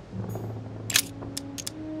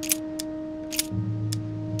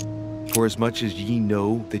 For as much as ye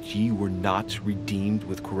know that ye were not redeemed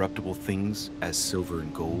with corruptible things, as silver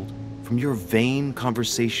and gold, from your vain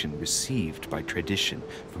conversation received by tradition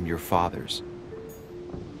from your fathers,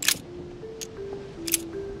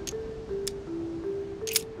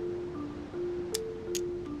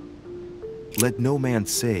 let no man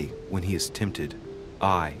say when he is tempted,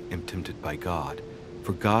 "I am tempted by God,"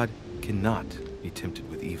 for God cannot be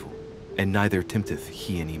tempted with evil, and neither tempteth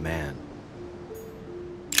he any man.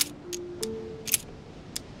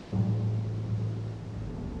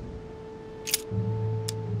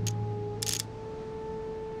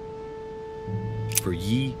 For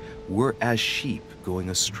ye were as sheep going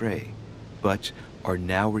astray, but are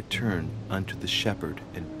now returned unto the shepherd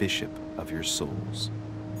and bishop of your souls.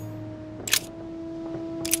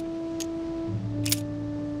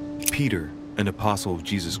 Peter, an apostle of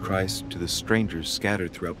Jesus Christ, to the strangers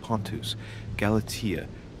scattered throughout Pontus, Galatia,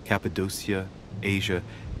 Cappadocia, Asia,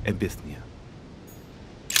 and Bithynia.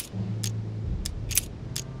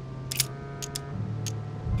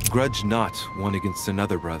 Grudge not one against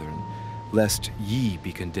another, brethren, lest ye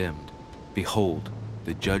be condemned. Behold,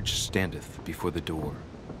 the judge standeth before the door.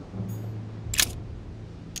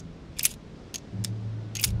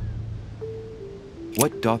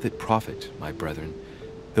 What doth it profit, my brethren,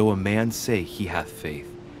 though a man say he hath faith,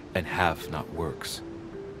 and have not works?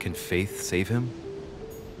 Can faith save him?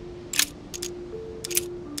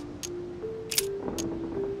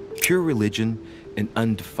 Pure religion and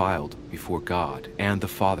undefiled before God and the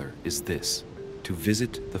Father is this, to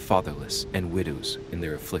visit the fatherless and widows in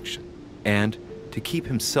their affliction, and to keep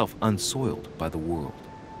himself unsoiled by the world.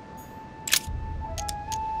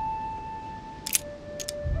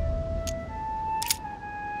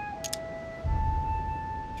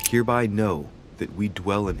 Hereby know that we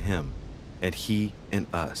dwell in him, and he in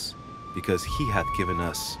us, because he hath given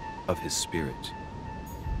us of his Spirit.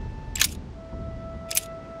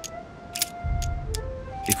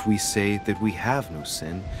 If we say that we have no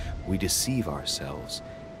sin, we deceive ourselves,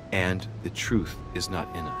 and the truth is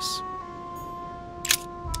not in us.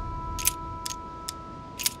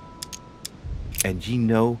 And ye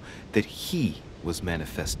know that he was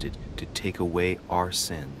manifested to take away our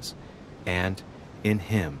sins, and in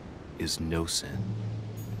him is no sin.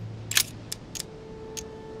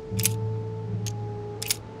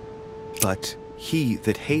 But he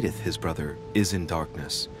that hateth his brother is in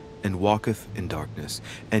darkness, and walketh in darkness,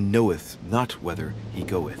 and knoweth not whither he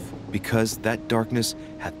goeth, because that darkness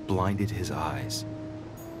hath blinded his eyes.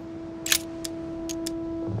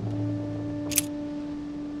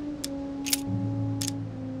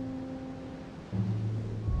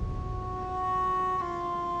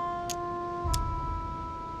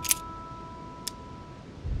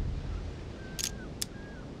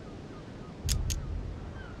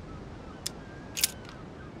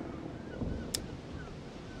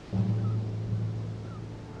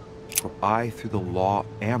 For I through the law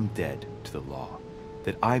am dead to the law,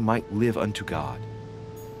 that I might live unto God.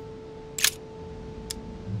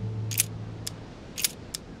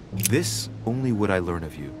 This only would I learn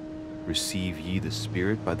of you. Receive ye the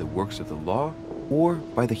Spirit by the works of the law, or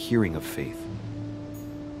by the hearing of faith?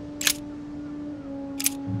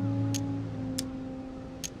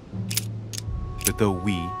 But though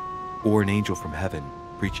we, or an angel from heaven,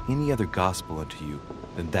 preach any other gospel unto you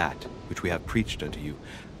than that which we have preached unto you,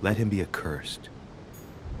 let him be accursed.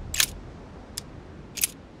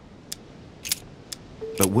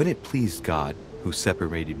 But when it pleased God, who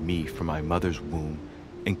separated me from my mother's womb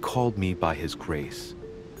and called me by his grace,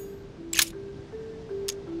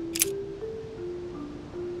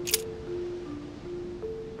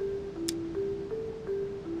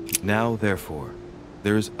 now, therefore,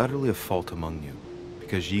 there is utterly a fault among you,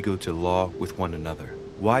 because ye go to law with one another.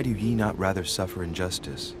 Why do ye not rather suffer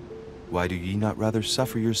injustice? Why do ye not rather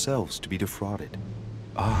suffer yourselves to be defrauded?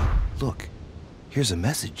 Ah, look, here's a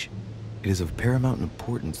message. It is of paramount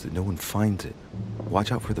importance that no one finds it.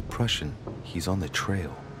 Watch out for the Prussian. He's on the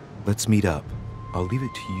trail. Let's meet up. I'll leave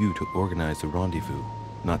it to you to organize the rendezvous.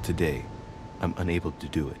 Not today. I'm unable to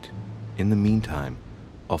do it. In the meantime,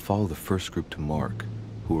 I'll follow the first group to Mark,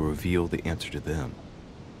 who will reveal the answer to them.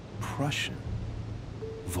 Prussian?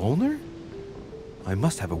 Volner? I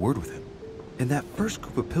must have a word with him. And that first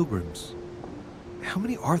group of pilgrims, how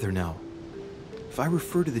many are there now? If I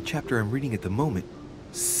refer to the chapter I'm reading at the moment,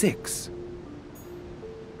 6.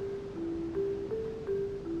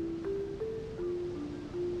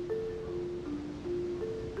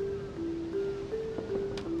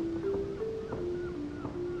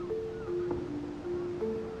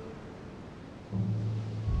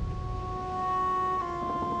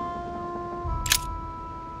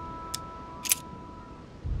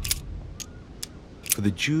 For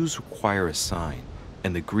the Jews require a sign,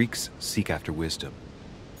 and the Greeks seek after wisdom.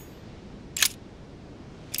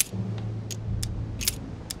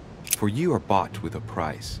 For you are bought with a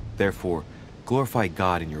price. Therefore, glorify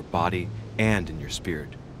God in your body and in your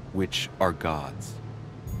spirit, which are God's.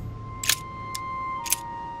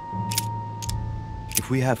 If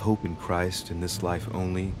we have hope in Christ in this life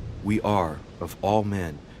only, we are, of all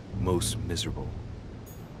men, most miserable.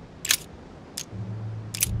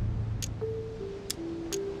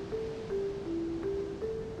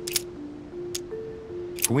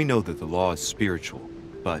 For we know that the law is spiritual,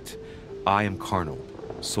 but I am carnal,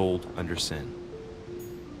 sold under sin.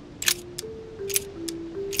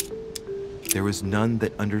 There is none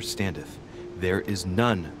that understandeth, there is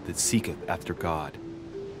none that seeketh after God.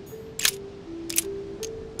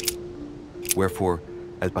 Wherefore,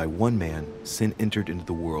 as by one man sin entered into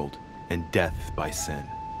the world, and death by sin,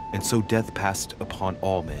 and so death passed upon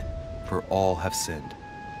all men, for all have sinned.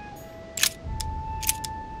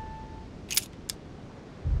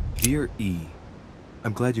 Dear E,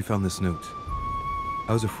 I'm glad you found this note.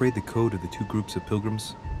 I was afraid the code of the 2 groups of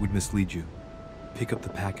pilgrims would mislead you. Pick up the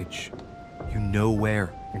package. You know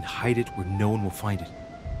where, and hide it where no one will find it.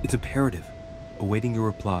 It's imperative, awaiting your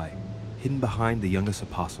reply, hidden behind the youngest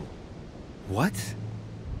apostle. What?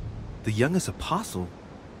 The youngest apostle?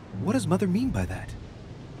 What does Mother mean by that?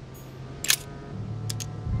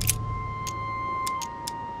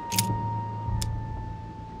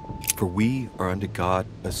 For we are unto God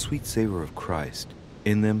a sweet savor of Christ,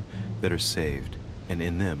 in them that are saved, and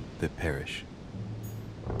in them that perish.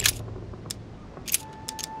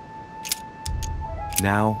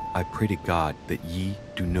 Now I pray to God that ye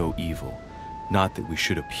do no evil, not that we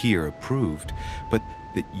should appear approved, but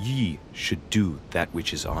that ye should do that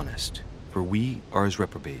which is honest, for we are as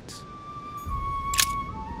reprobates.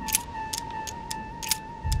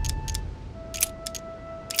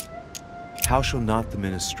 How shall not the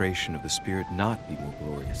ministration of the Spirit not be more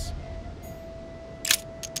glorious?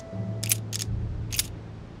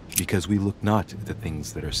 Because we look not at the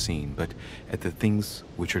things that are seen, but at the things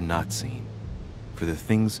which are not seen. For the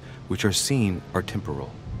things which are seen are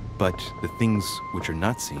temporal, but the things which are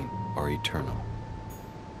not seen are eternal.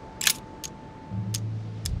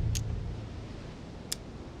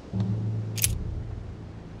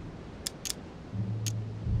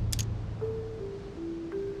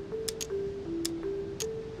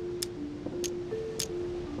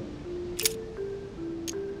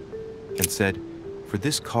 And said, For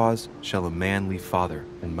this cause shall a man leave father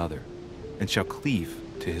and mother, and shall cleave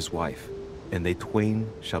to his wife, and they twain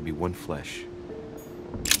shall be one flesh.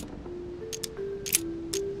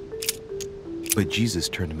 But Jesus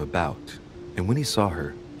turned him about, and when he saw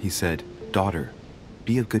her, he said, Daughter,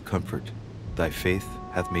 be of good comfort, thy faith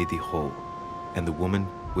hath made thee whole. And the woman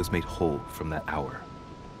was made whole from that hour.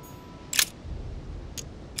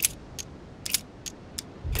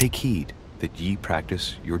 Take heed that ye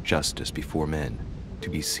practice your justice before men, to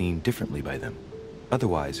be seen differently by them.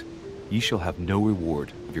 Otherwise, ye shall have no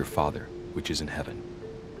reward of your Father which is in heaven.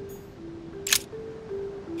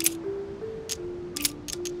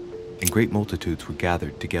 And great multitudes were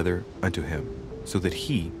gathered together unto him, so that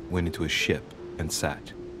he went into a ship and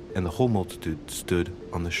sat, and the whole multitude stood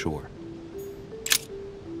on the shore.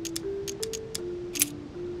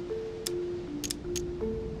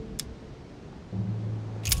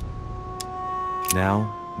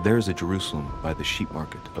 Now there is at Jerusalem by the sheep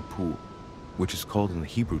market a pool, which is called in the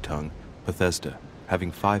Hebrew tongue Bethesda,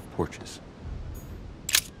 having 5 porches.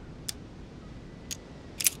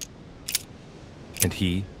 And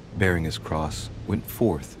he, bearing his cross, went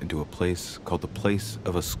forth into a place called the place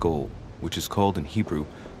of a skull, which is called in Hebrew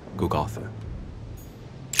Golgotha.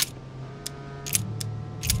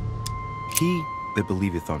 He that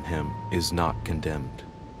believeth on him is not condemned,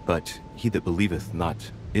 but he that believeth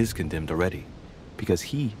not is condemned already, because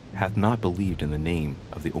he hath not believed in the name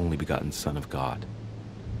of the only begotten Son of God.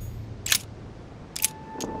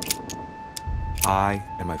 I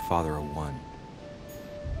and my Father are one.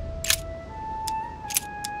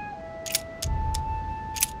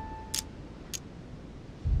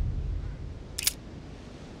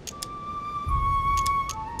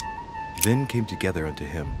 Then came together unto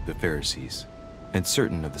him the Pharisees, and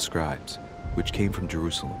certain of the scribes, which came from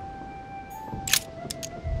Jerusalem.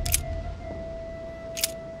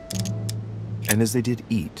 And as they did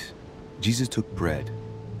eat, Jesus took bread,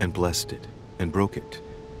 and blessed it, and broke it,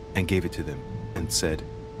 and gave it to them, and said,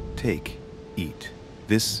 Take, eat,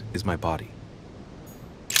 this is my body.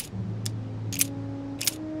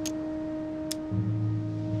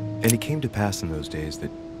 And it came to pass in those days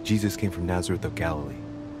that Jesus came from Nazareth of Galilee,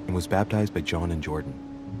 and was baptized by John in Jordan.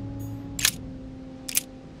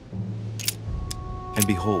 And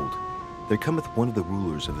behold, there cometh one of the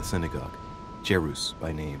rulers of the synagogue, Jairus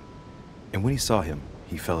by name. And when he saw him,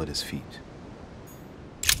 he fell at his feet.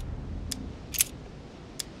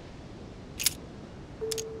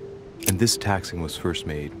 And this taxing was first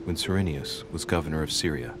made when Cyrenius was governor of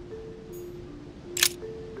Syria.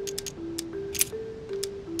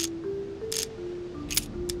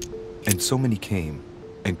 And so many came,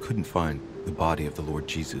 and couldn't find the body of the Lord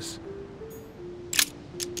Jesus.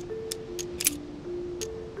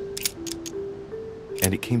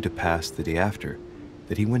 And it came to pass the day after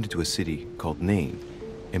that he went into a city called Nain,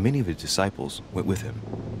 and many of his disciples went with him,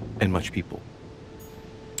 and much people.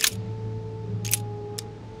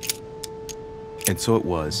 And so it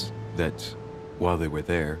was that, while they were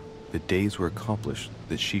there, the days were accomplished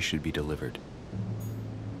that she should be delivered.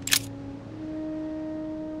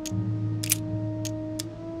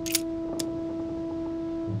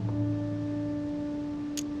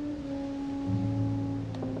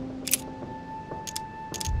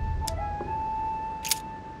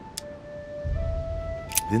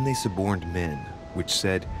 Then they suborned men, which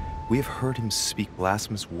said, We have heard him speak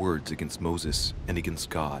blasphemous words against Moses and against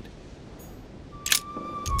God.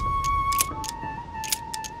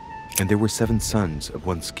 And there were 7 sons of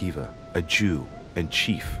one Sceva, a Jew, and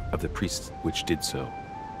chief of the priests which did so.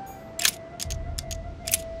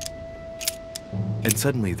 And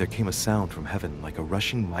suddenly there came a sound from heaven like a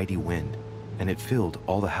rushing mighty wind, and it filled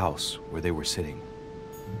all the house where they were sitting.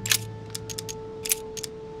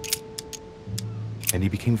 And he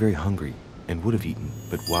became very hungry, and would have eaten,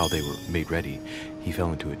 but while they were made ready, he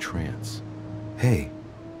fell into a trance. Hey,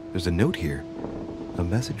 there's a note here. A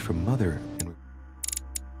message from Mother and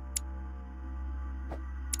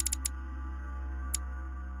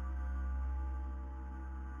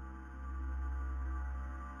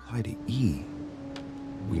reply to E.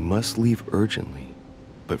 We must leave urgently,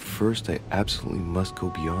 but first I absolutely must go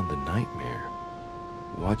beyond the nightmare.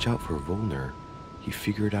 Watch out for Volner. He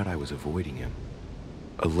figured out I was avoiding him.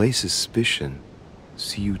 Allay suspicion.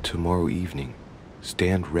 See you tomorrow evening.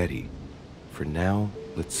 Stand ready. For now,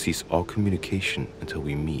 let's cease all communication until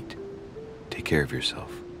we meet. Take care of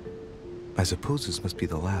yourself. I suppose this must be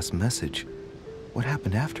the last message. What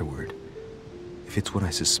happened afterward? If it's what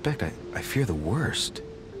I suspect, I fear the worst.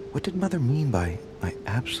 What did Mother mean by, I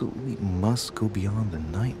absolutely must go beyond the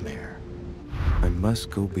nightmare? I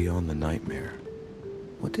must go beyond the nightmare.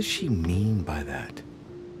 What does she mean by that?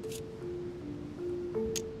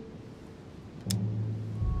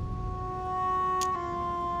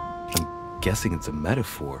 Guessing it's a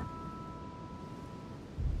metaphor.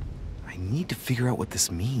 I need to figure out what this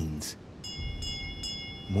means.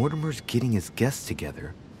 Mortimer's getting his guests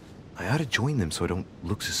together. I ought to join them so I don't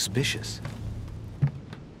look suspicious.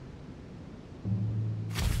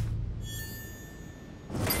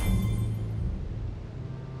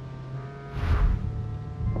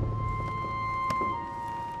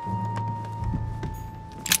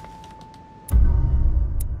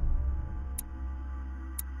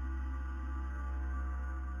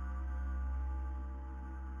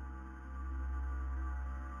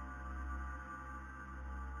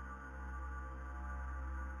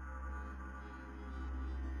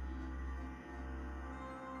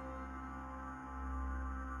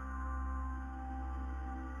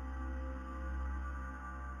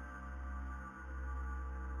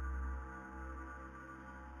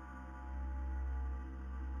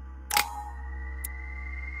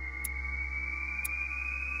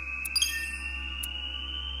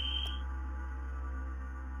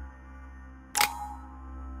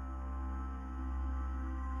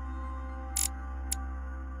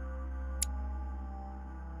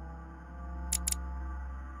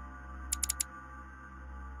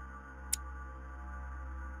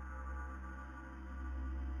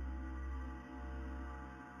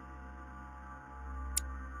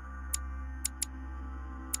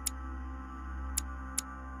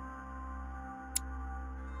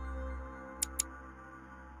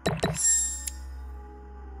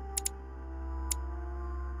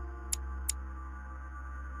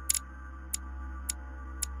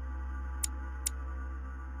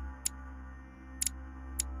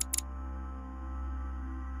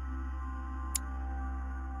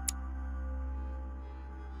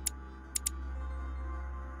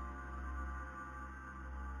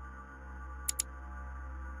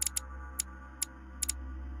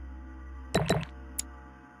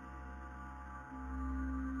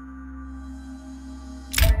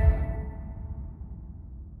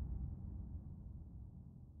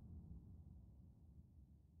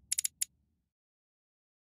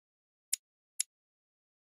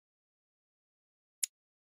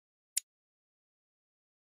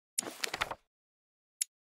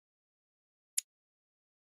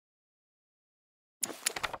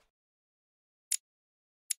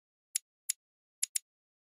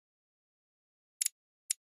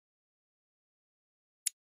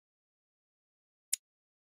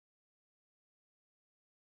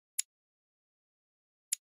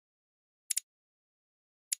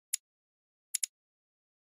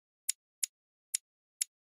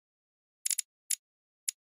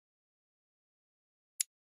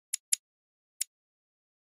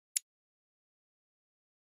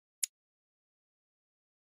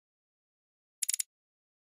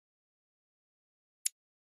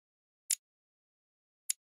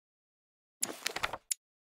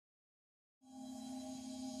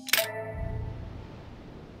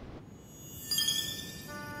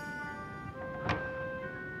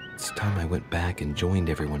 This time I went back and joined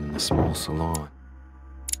everyone in the small salon.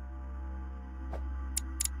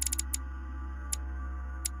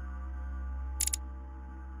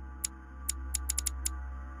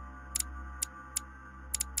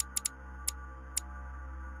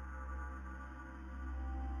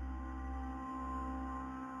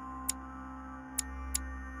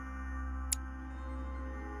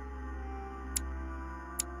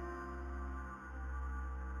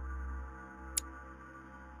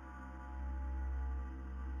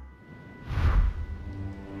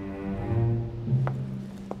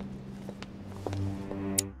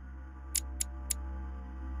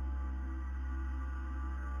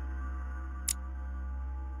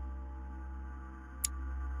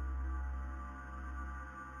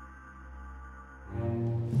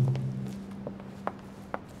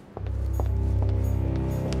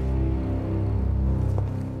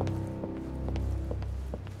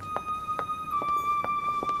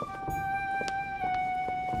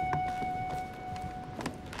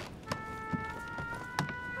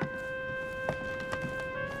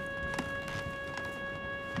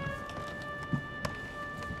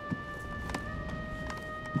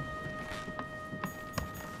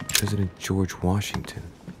 President George Washington.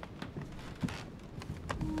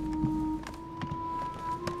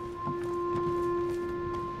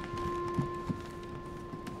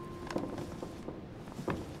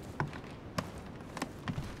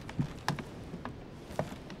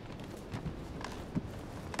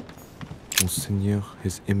 Monseigneur,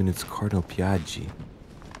 His Eminence Cardinal Piaggi.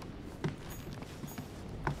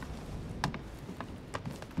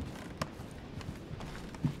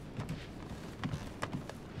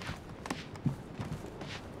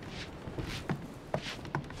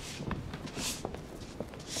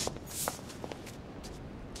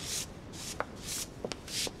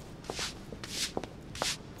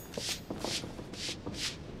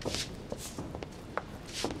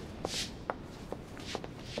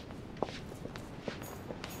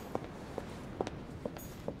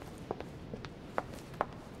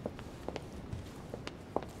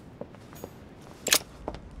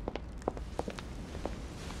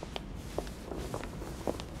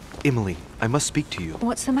 Emily, I must speak to you.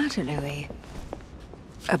 What's the matter, Louis?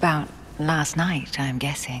 About last night, I'm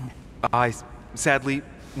guessing. Sadly,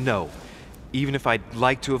 no. Even if I'd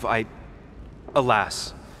like to have,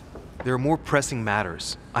 alas, there are more pressing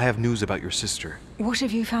matters. I have news about your sister. What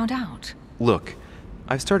have you found out? Look,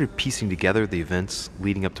 I've started piecing together the events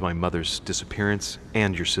leading up to my mother's disappearance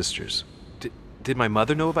and your sister's. Did my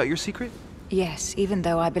mother know about your secret? Yes, even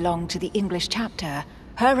though I belong to the English chapter,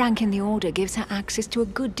 her rank in the Order gives her access to a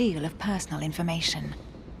good deal of personal information.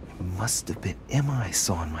 It must have been Emma I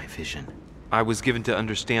saw in my vision. I was given to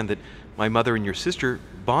understand that my mother and your sister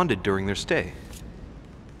bonded during their stay.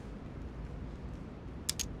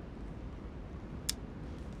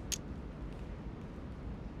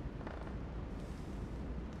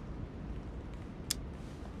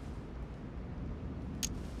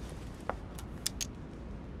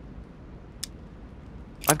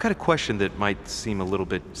 I've got a question that might seem a little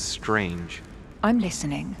bit strange. I'm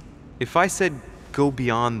listening. If I said go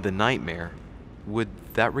beyond the nightmare, would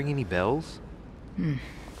that ring any bells?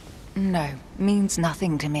 No, means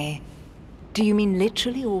nothing to me. Do you mean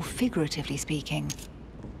literally or figuratively speaking?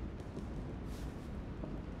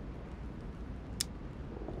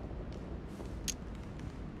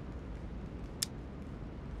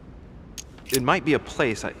 It might be a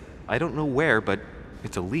place, I don't know where, but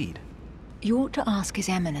it's a lead. You ought to ask His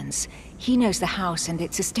Eminence. He knows the house and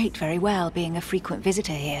its estate very well, being a frequent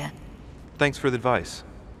visitor here. Thanks for the advice.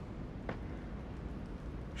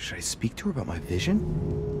 Should I speak to her about my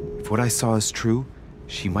vision? If what I saw is true,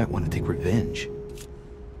 she might want to take revenge.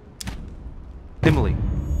 Emily,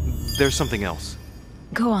 there's something else.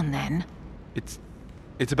 Go on then.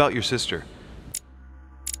 It's about your sister.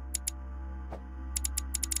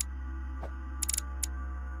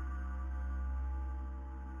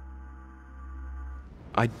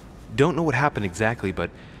 I don't know what happened exactly,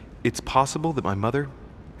 but it's possible that my mother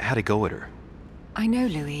had a go at her. I know,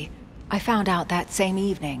 Louis. I found out that same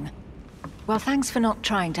evening. Well, thanks for not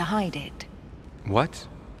trying to hide it. What?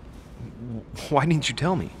 Why didn't you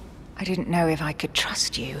tell me? I didn't know if I could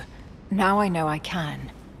trust you. Now I know I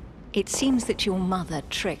can. It seems that your mother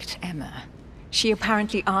tricked Emma. She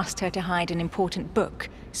apparently asked her to hide an important book,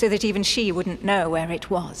 so that even she wouldn't know where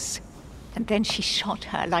it was. And then she shot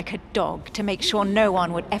her like a dog to make sure no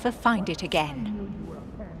one would ever find it again.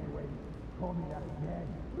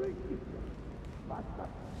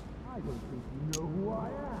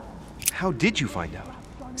 How did you find out?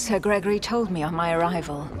 Sir Gregory told me on my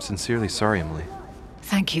arrival. I'm sincerely sorry, Emily.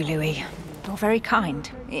 Thank you, Louis. You're very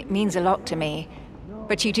kind. It means a lot to me.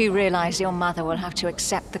 But you do realize your mother will have to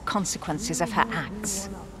accept the consequences of her acts.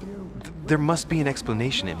 There must be an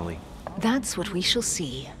explanation, Emily. That's what we shall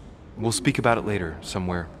see. We'll speak about it later,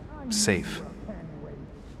 somewhere safe.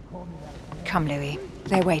 Come, Louis.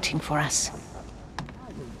 They're waiting for us.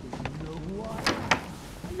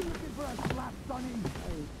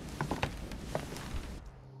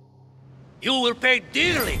 You will pay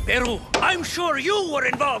dearly, Peru. I'm sure you were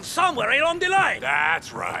involved somewhere along the line.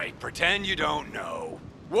 That's right. Pretend you don't know.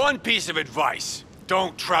 One piece of advice.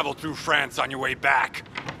 Don't travel through France on your way back,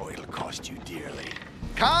 or it'll cost you dearly.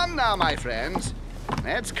 Calm now, my friends.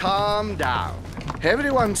 Let's calm down.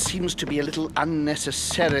 Everyone seems to be a little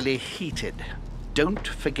unnecessarily heated. Don't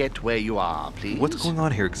forget where you are, please. What's going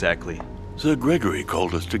on here exactly? Sir Gregory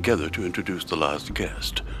called us together to introduce the last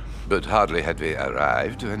guest. But hardly had we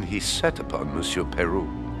arrived when he set upon Monsieur Peru.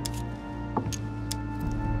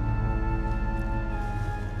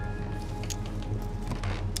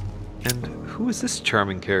 And who is this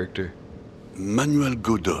charming character? Manuel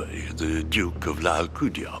Godoy, the Duke of La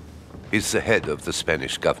Alcudia. He's the head of the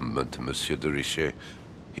Spanish government, Monsieur de Richet.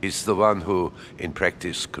 He's the one who, in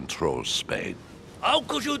practice, controls Spain. How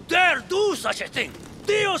could you dare do such a thing?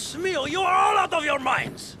 Dios mío, you are all out of your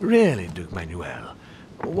minds! Really, Duke Manuel?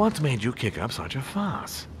 What made you kick up such a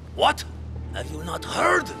fuss? What? Have you not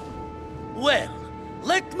heard? Well,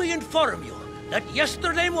 let me inform you that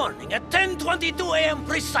yesterday morning at 10:22 a.m.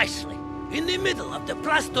 precisely, in the middle of the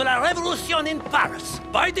Place de la Révolution in Paris,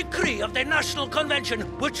 by decree of the National Convention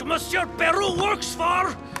which Monsieur Peru works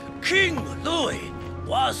for, King Louis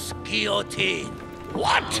was guillotined.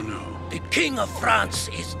 What? Oh, no. The King of France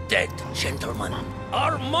is dead, gentlemen.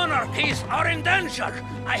 Our monarchies are in danger.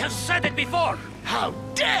 I have said it before. How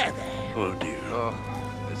dare they? Oh, dear. Oh,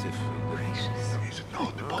 as if... He's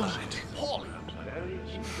no deposit.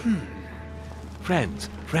 Friends,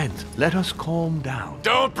 let us calm down.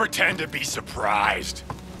 Don't pretend to be surprised.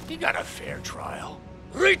 He got a fair trial.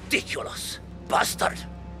 Ridiculous! Bastard!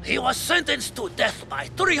 He was sentenced to death by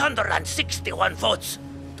 361 votes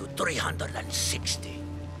to 360.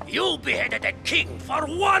 You beheaded a king for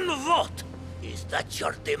one vote! Is that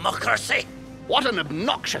your democracy? What an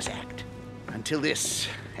obnoxious act. Until this,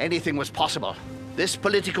 anything was possible. This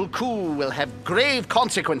political coup will have grave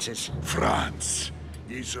consequences. France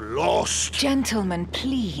is lost. Gentlemen,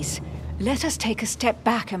 please. Let us take a step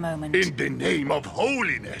back a moment. In the name of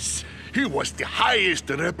holiness. He was the highest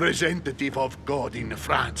representative of God in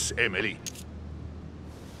France, Emily.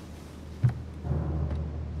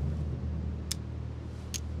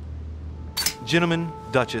 Gentlemen,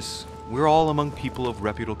 Duchess, we're all among people of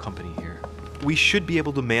reputable company here. We should be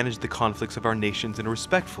able to manage the conflicts of our nations in a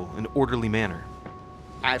respectful and orderly manner.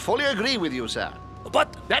 I fully agree with you, sir.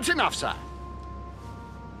 But That's enough, sir.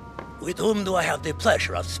 with whom do I have the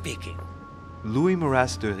pleasure of speaking? Louis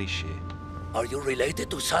Maras de Richet. Are you related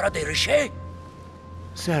to Sarah de Richet?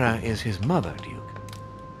 Sarah is his mother, Duke.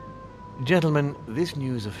 Gentlemen, this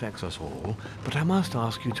news affects us all, but I must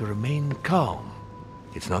ask you to remain calm.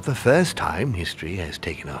 It's not the first time history has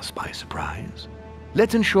taken us by surprise.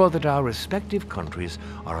 Let's ensure that our respective countries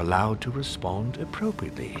are allowed to respond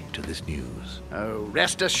appropriately to this news. Oh,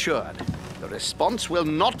 rest assured. The response will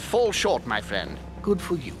not fall short, my friend. Good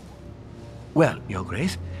for you. Well, Your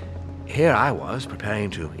Grace, here I was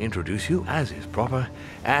preparing to introduce you as is proper,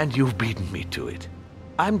 and you've beaten me to it.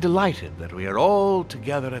 I'm delighted that we are all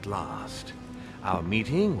together at last. Our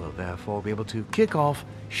meeting will therefore be able to kick off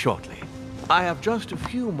shortly. I have just a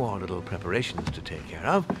few more little preparations to take care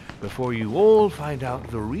of before you all find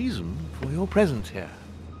out the reason for your presence here.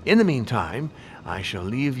 In the meantime, I shall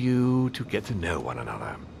leave you to get to know one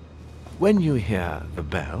another. When you hear the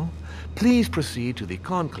bell, please proceed to the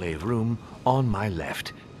conclave room on my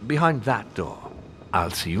left, behind that door.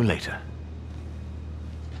 I'll see you later.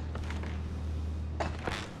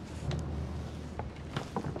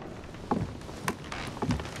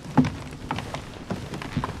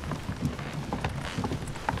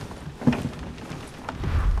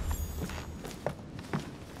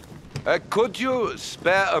 Could you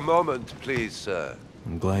spare a moment, please, sir?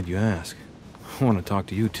 I'm glad you asked. I want to talk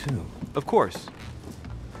to you, too. Of course.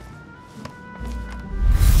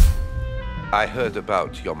 I heard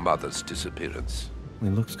about your mother's disappearance. He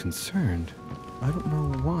looks concerned. I don't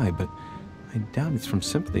know why, but I doubt it's from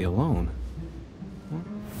sympathy alone. Well,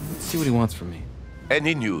 let's see what he wants from me.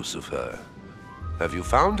 Any news of her? Have you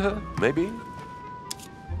found her, maybe?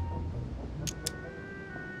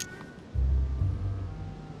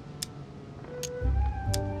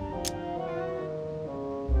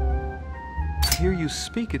 Hear you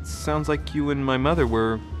speak, it sounds like you and my mother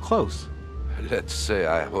were close. Let's say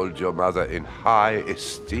I hold your mother in high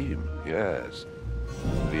esteem, yes.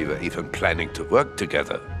 We were even planning to work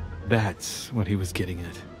together. That's what he was getting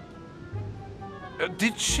at.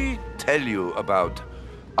 Did she tell you about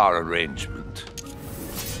our arrangement?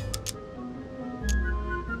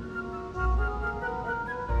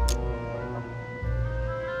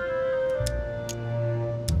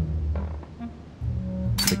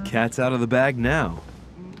 The cat's out of the bag now.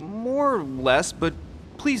 More or less, but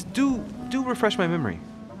please do refresh my memory.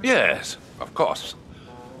 Yes, of course.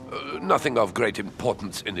 Nothing of great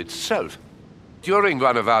importance in itself. During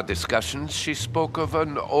one of our discussions, she spoke of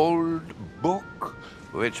an old book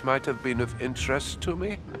which might have been of interest to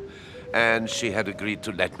me, and she had agreed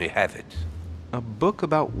to let me have it. A book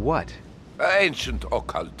about what? Ancient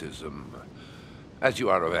occultism. As you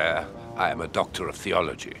are aware, I am a doctor of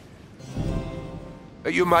theology.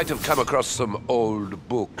 You might have come across some old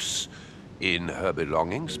books in her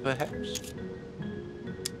belongings, perhaps?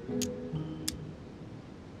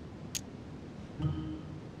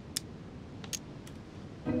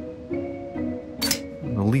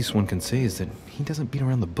 The least one can say is that he doesn't beat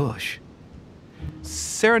around the bush.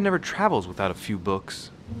 Sarah never travels without a few books.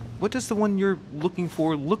 What does the one you're looking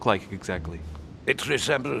for look like exactly? It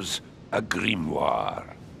resembles a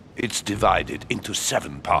grimoire. It's divided into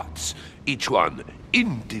 7 parts, each one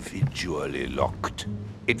individually locked.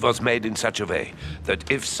 It was made in such a way that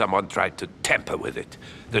if someone tried to tamper with it,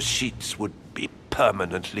 the sheets would be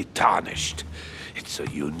permanently tarnished. It's a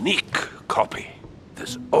unique copy.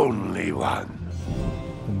 There's only one.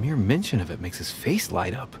 The mere mention of it makes his face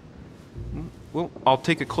light up. Well, I'll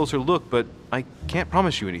take a closer look, but I can't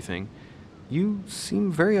promise you anything. You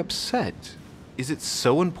seem very upset. Is it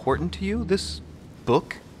so important to you, this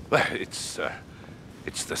book? Well, it's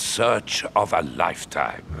the search of a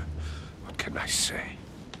lifetime. What can I say?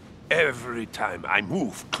 Every time I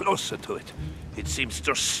move closer to it, it seems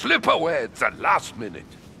to slip away at the last minute.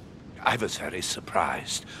 I was very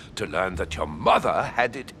surprised to learn that your mother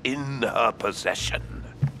had it in her possession.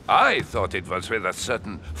 I thought it was with a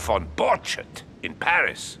certain von Borchardt in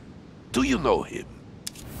Paris. Do you know him?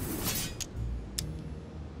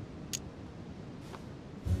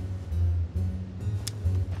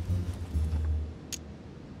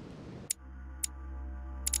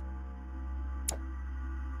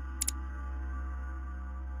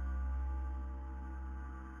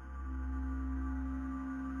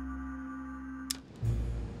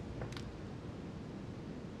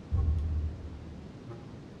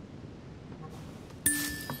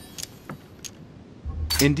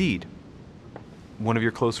 Indeed. One of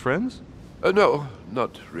your close friends? No,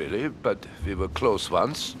 not really, but we were close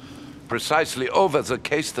once. Precisely over the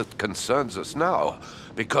case that concerns us now,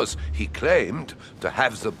 because he claimed to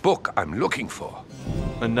have the book I'm looking for.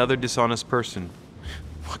 Another dishonest person.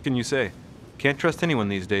 What can you say? Can't trust anyone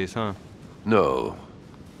these days, huh? No,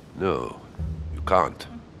 you can't.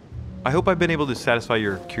 I hope I've been able to satisfy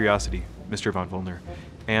your curiosity, Mr. von Wollner,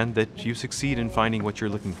 and that you succeed in finding what you're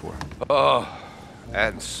looking for. Oh,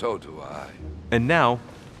 and so do I. And now,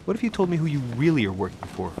 what if you told me who you really are working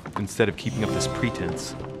for, instead of keeping up this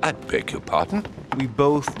pretense? I beg your pardon? We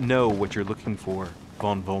both know what you're looking for,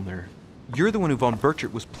 von Wollner. You're the one who von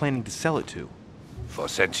Borchardt was planning to sell it to. For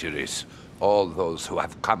centuries, all those who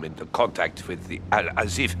have come into contact with the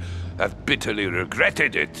Al-Azif have bitterly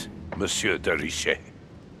regretted it, Monsieur de Richet.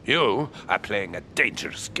 You are playing a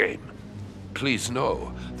dangerous game. Please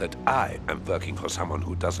know that I am working for someone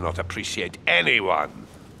who does not appreciate anyone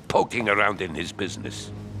poking around in his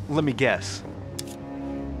business. Let me guess.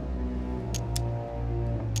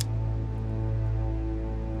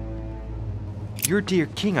 Your dear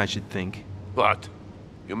king, I should think. What?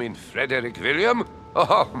 You mean Frederick William?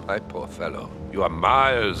 Oh, my poor fellow. You are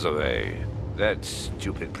miles away. That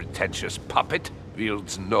stupid, pretentious puppet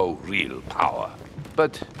wields no real power.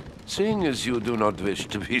 But seeing as you do not wish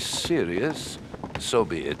to be serious, so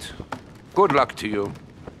be it. Good luck to you.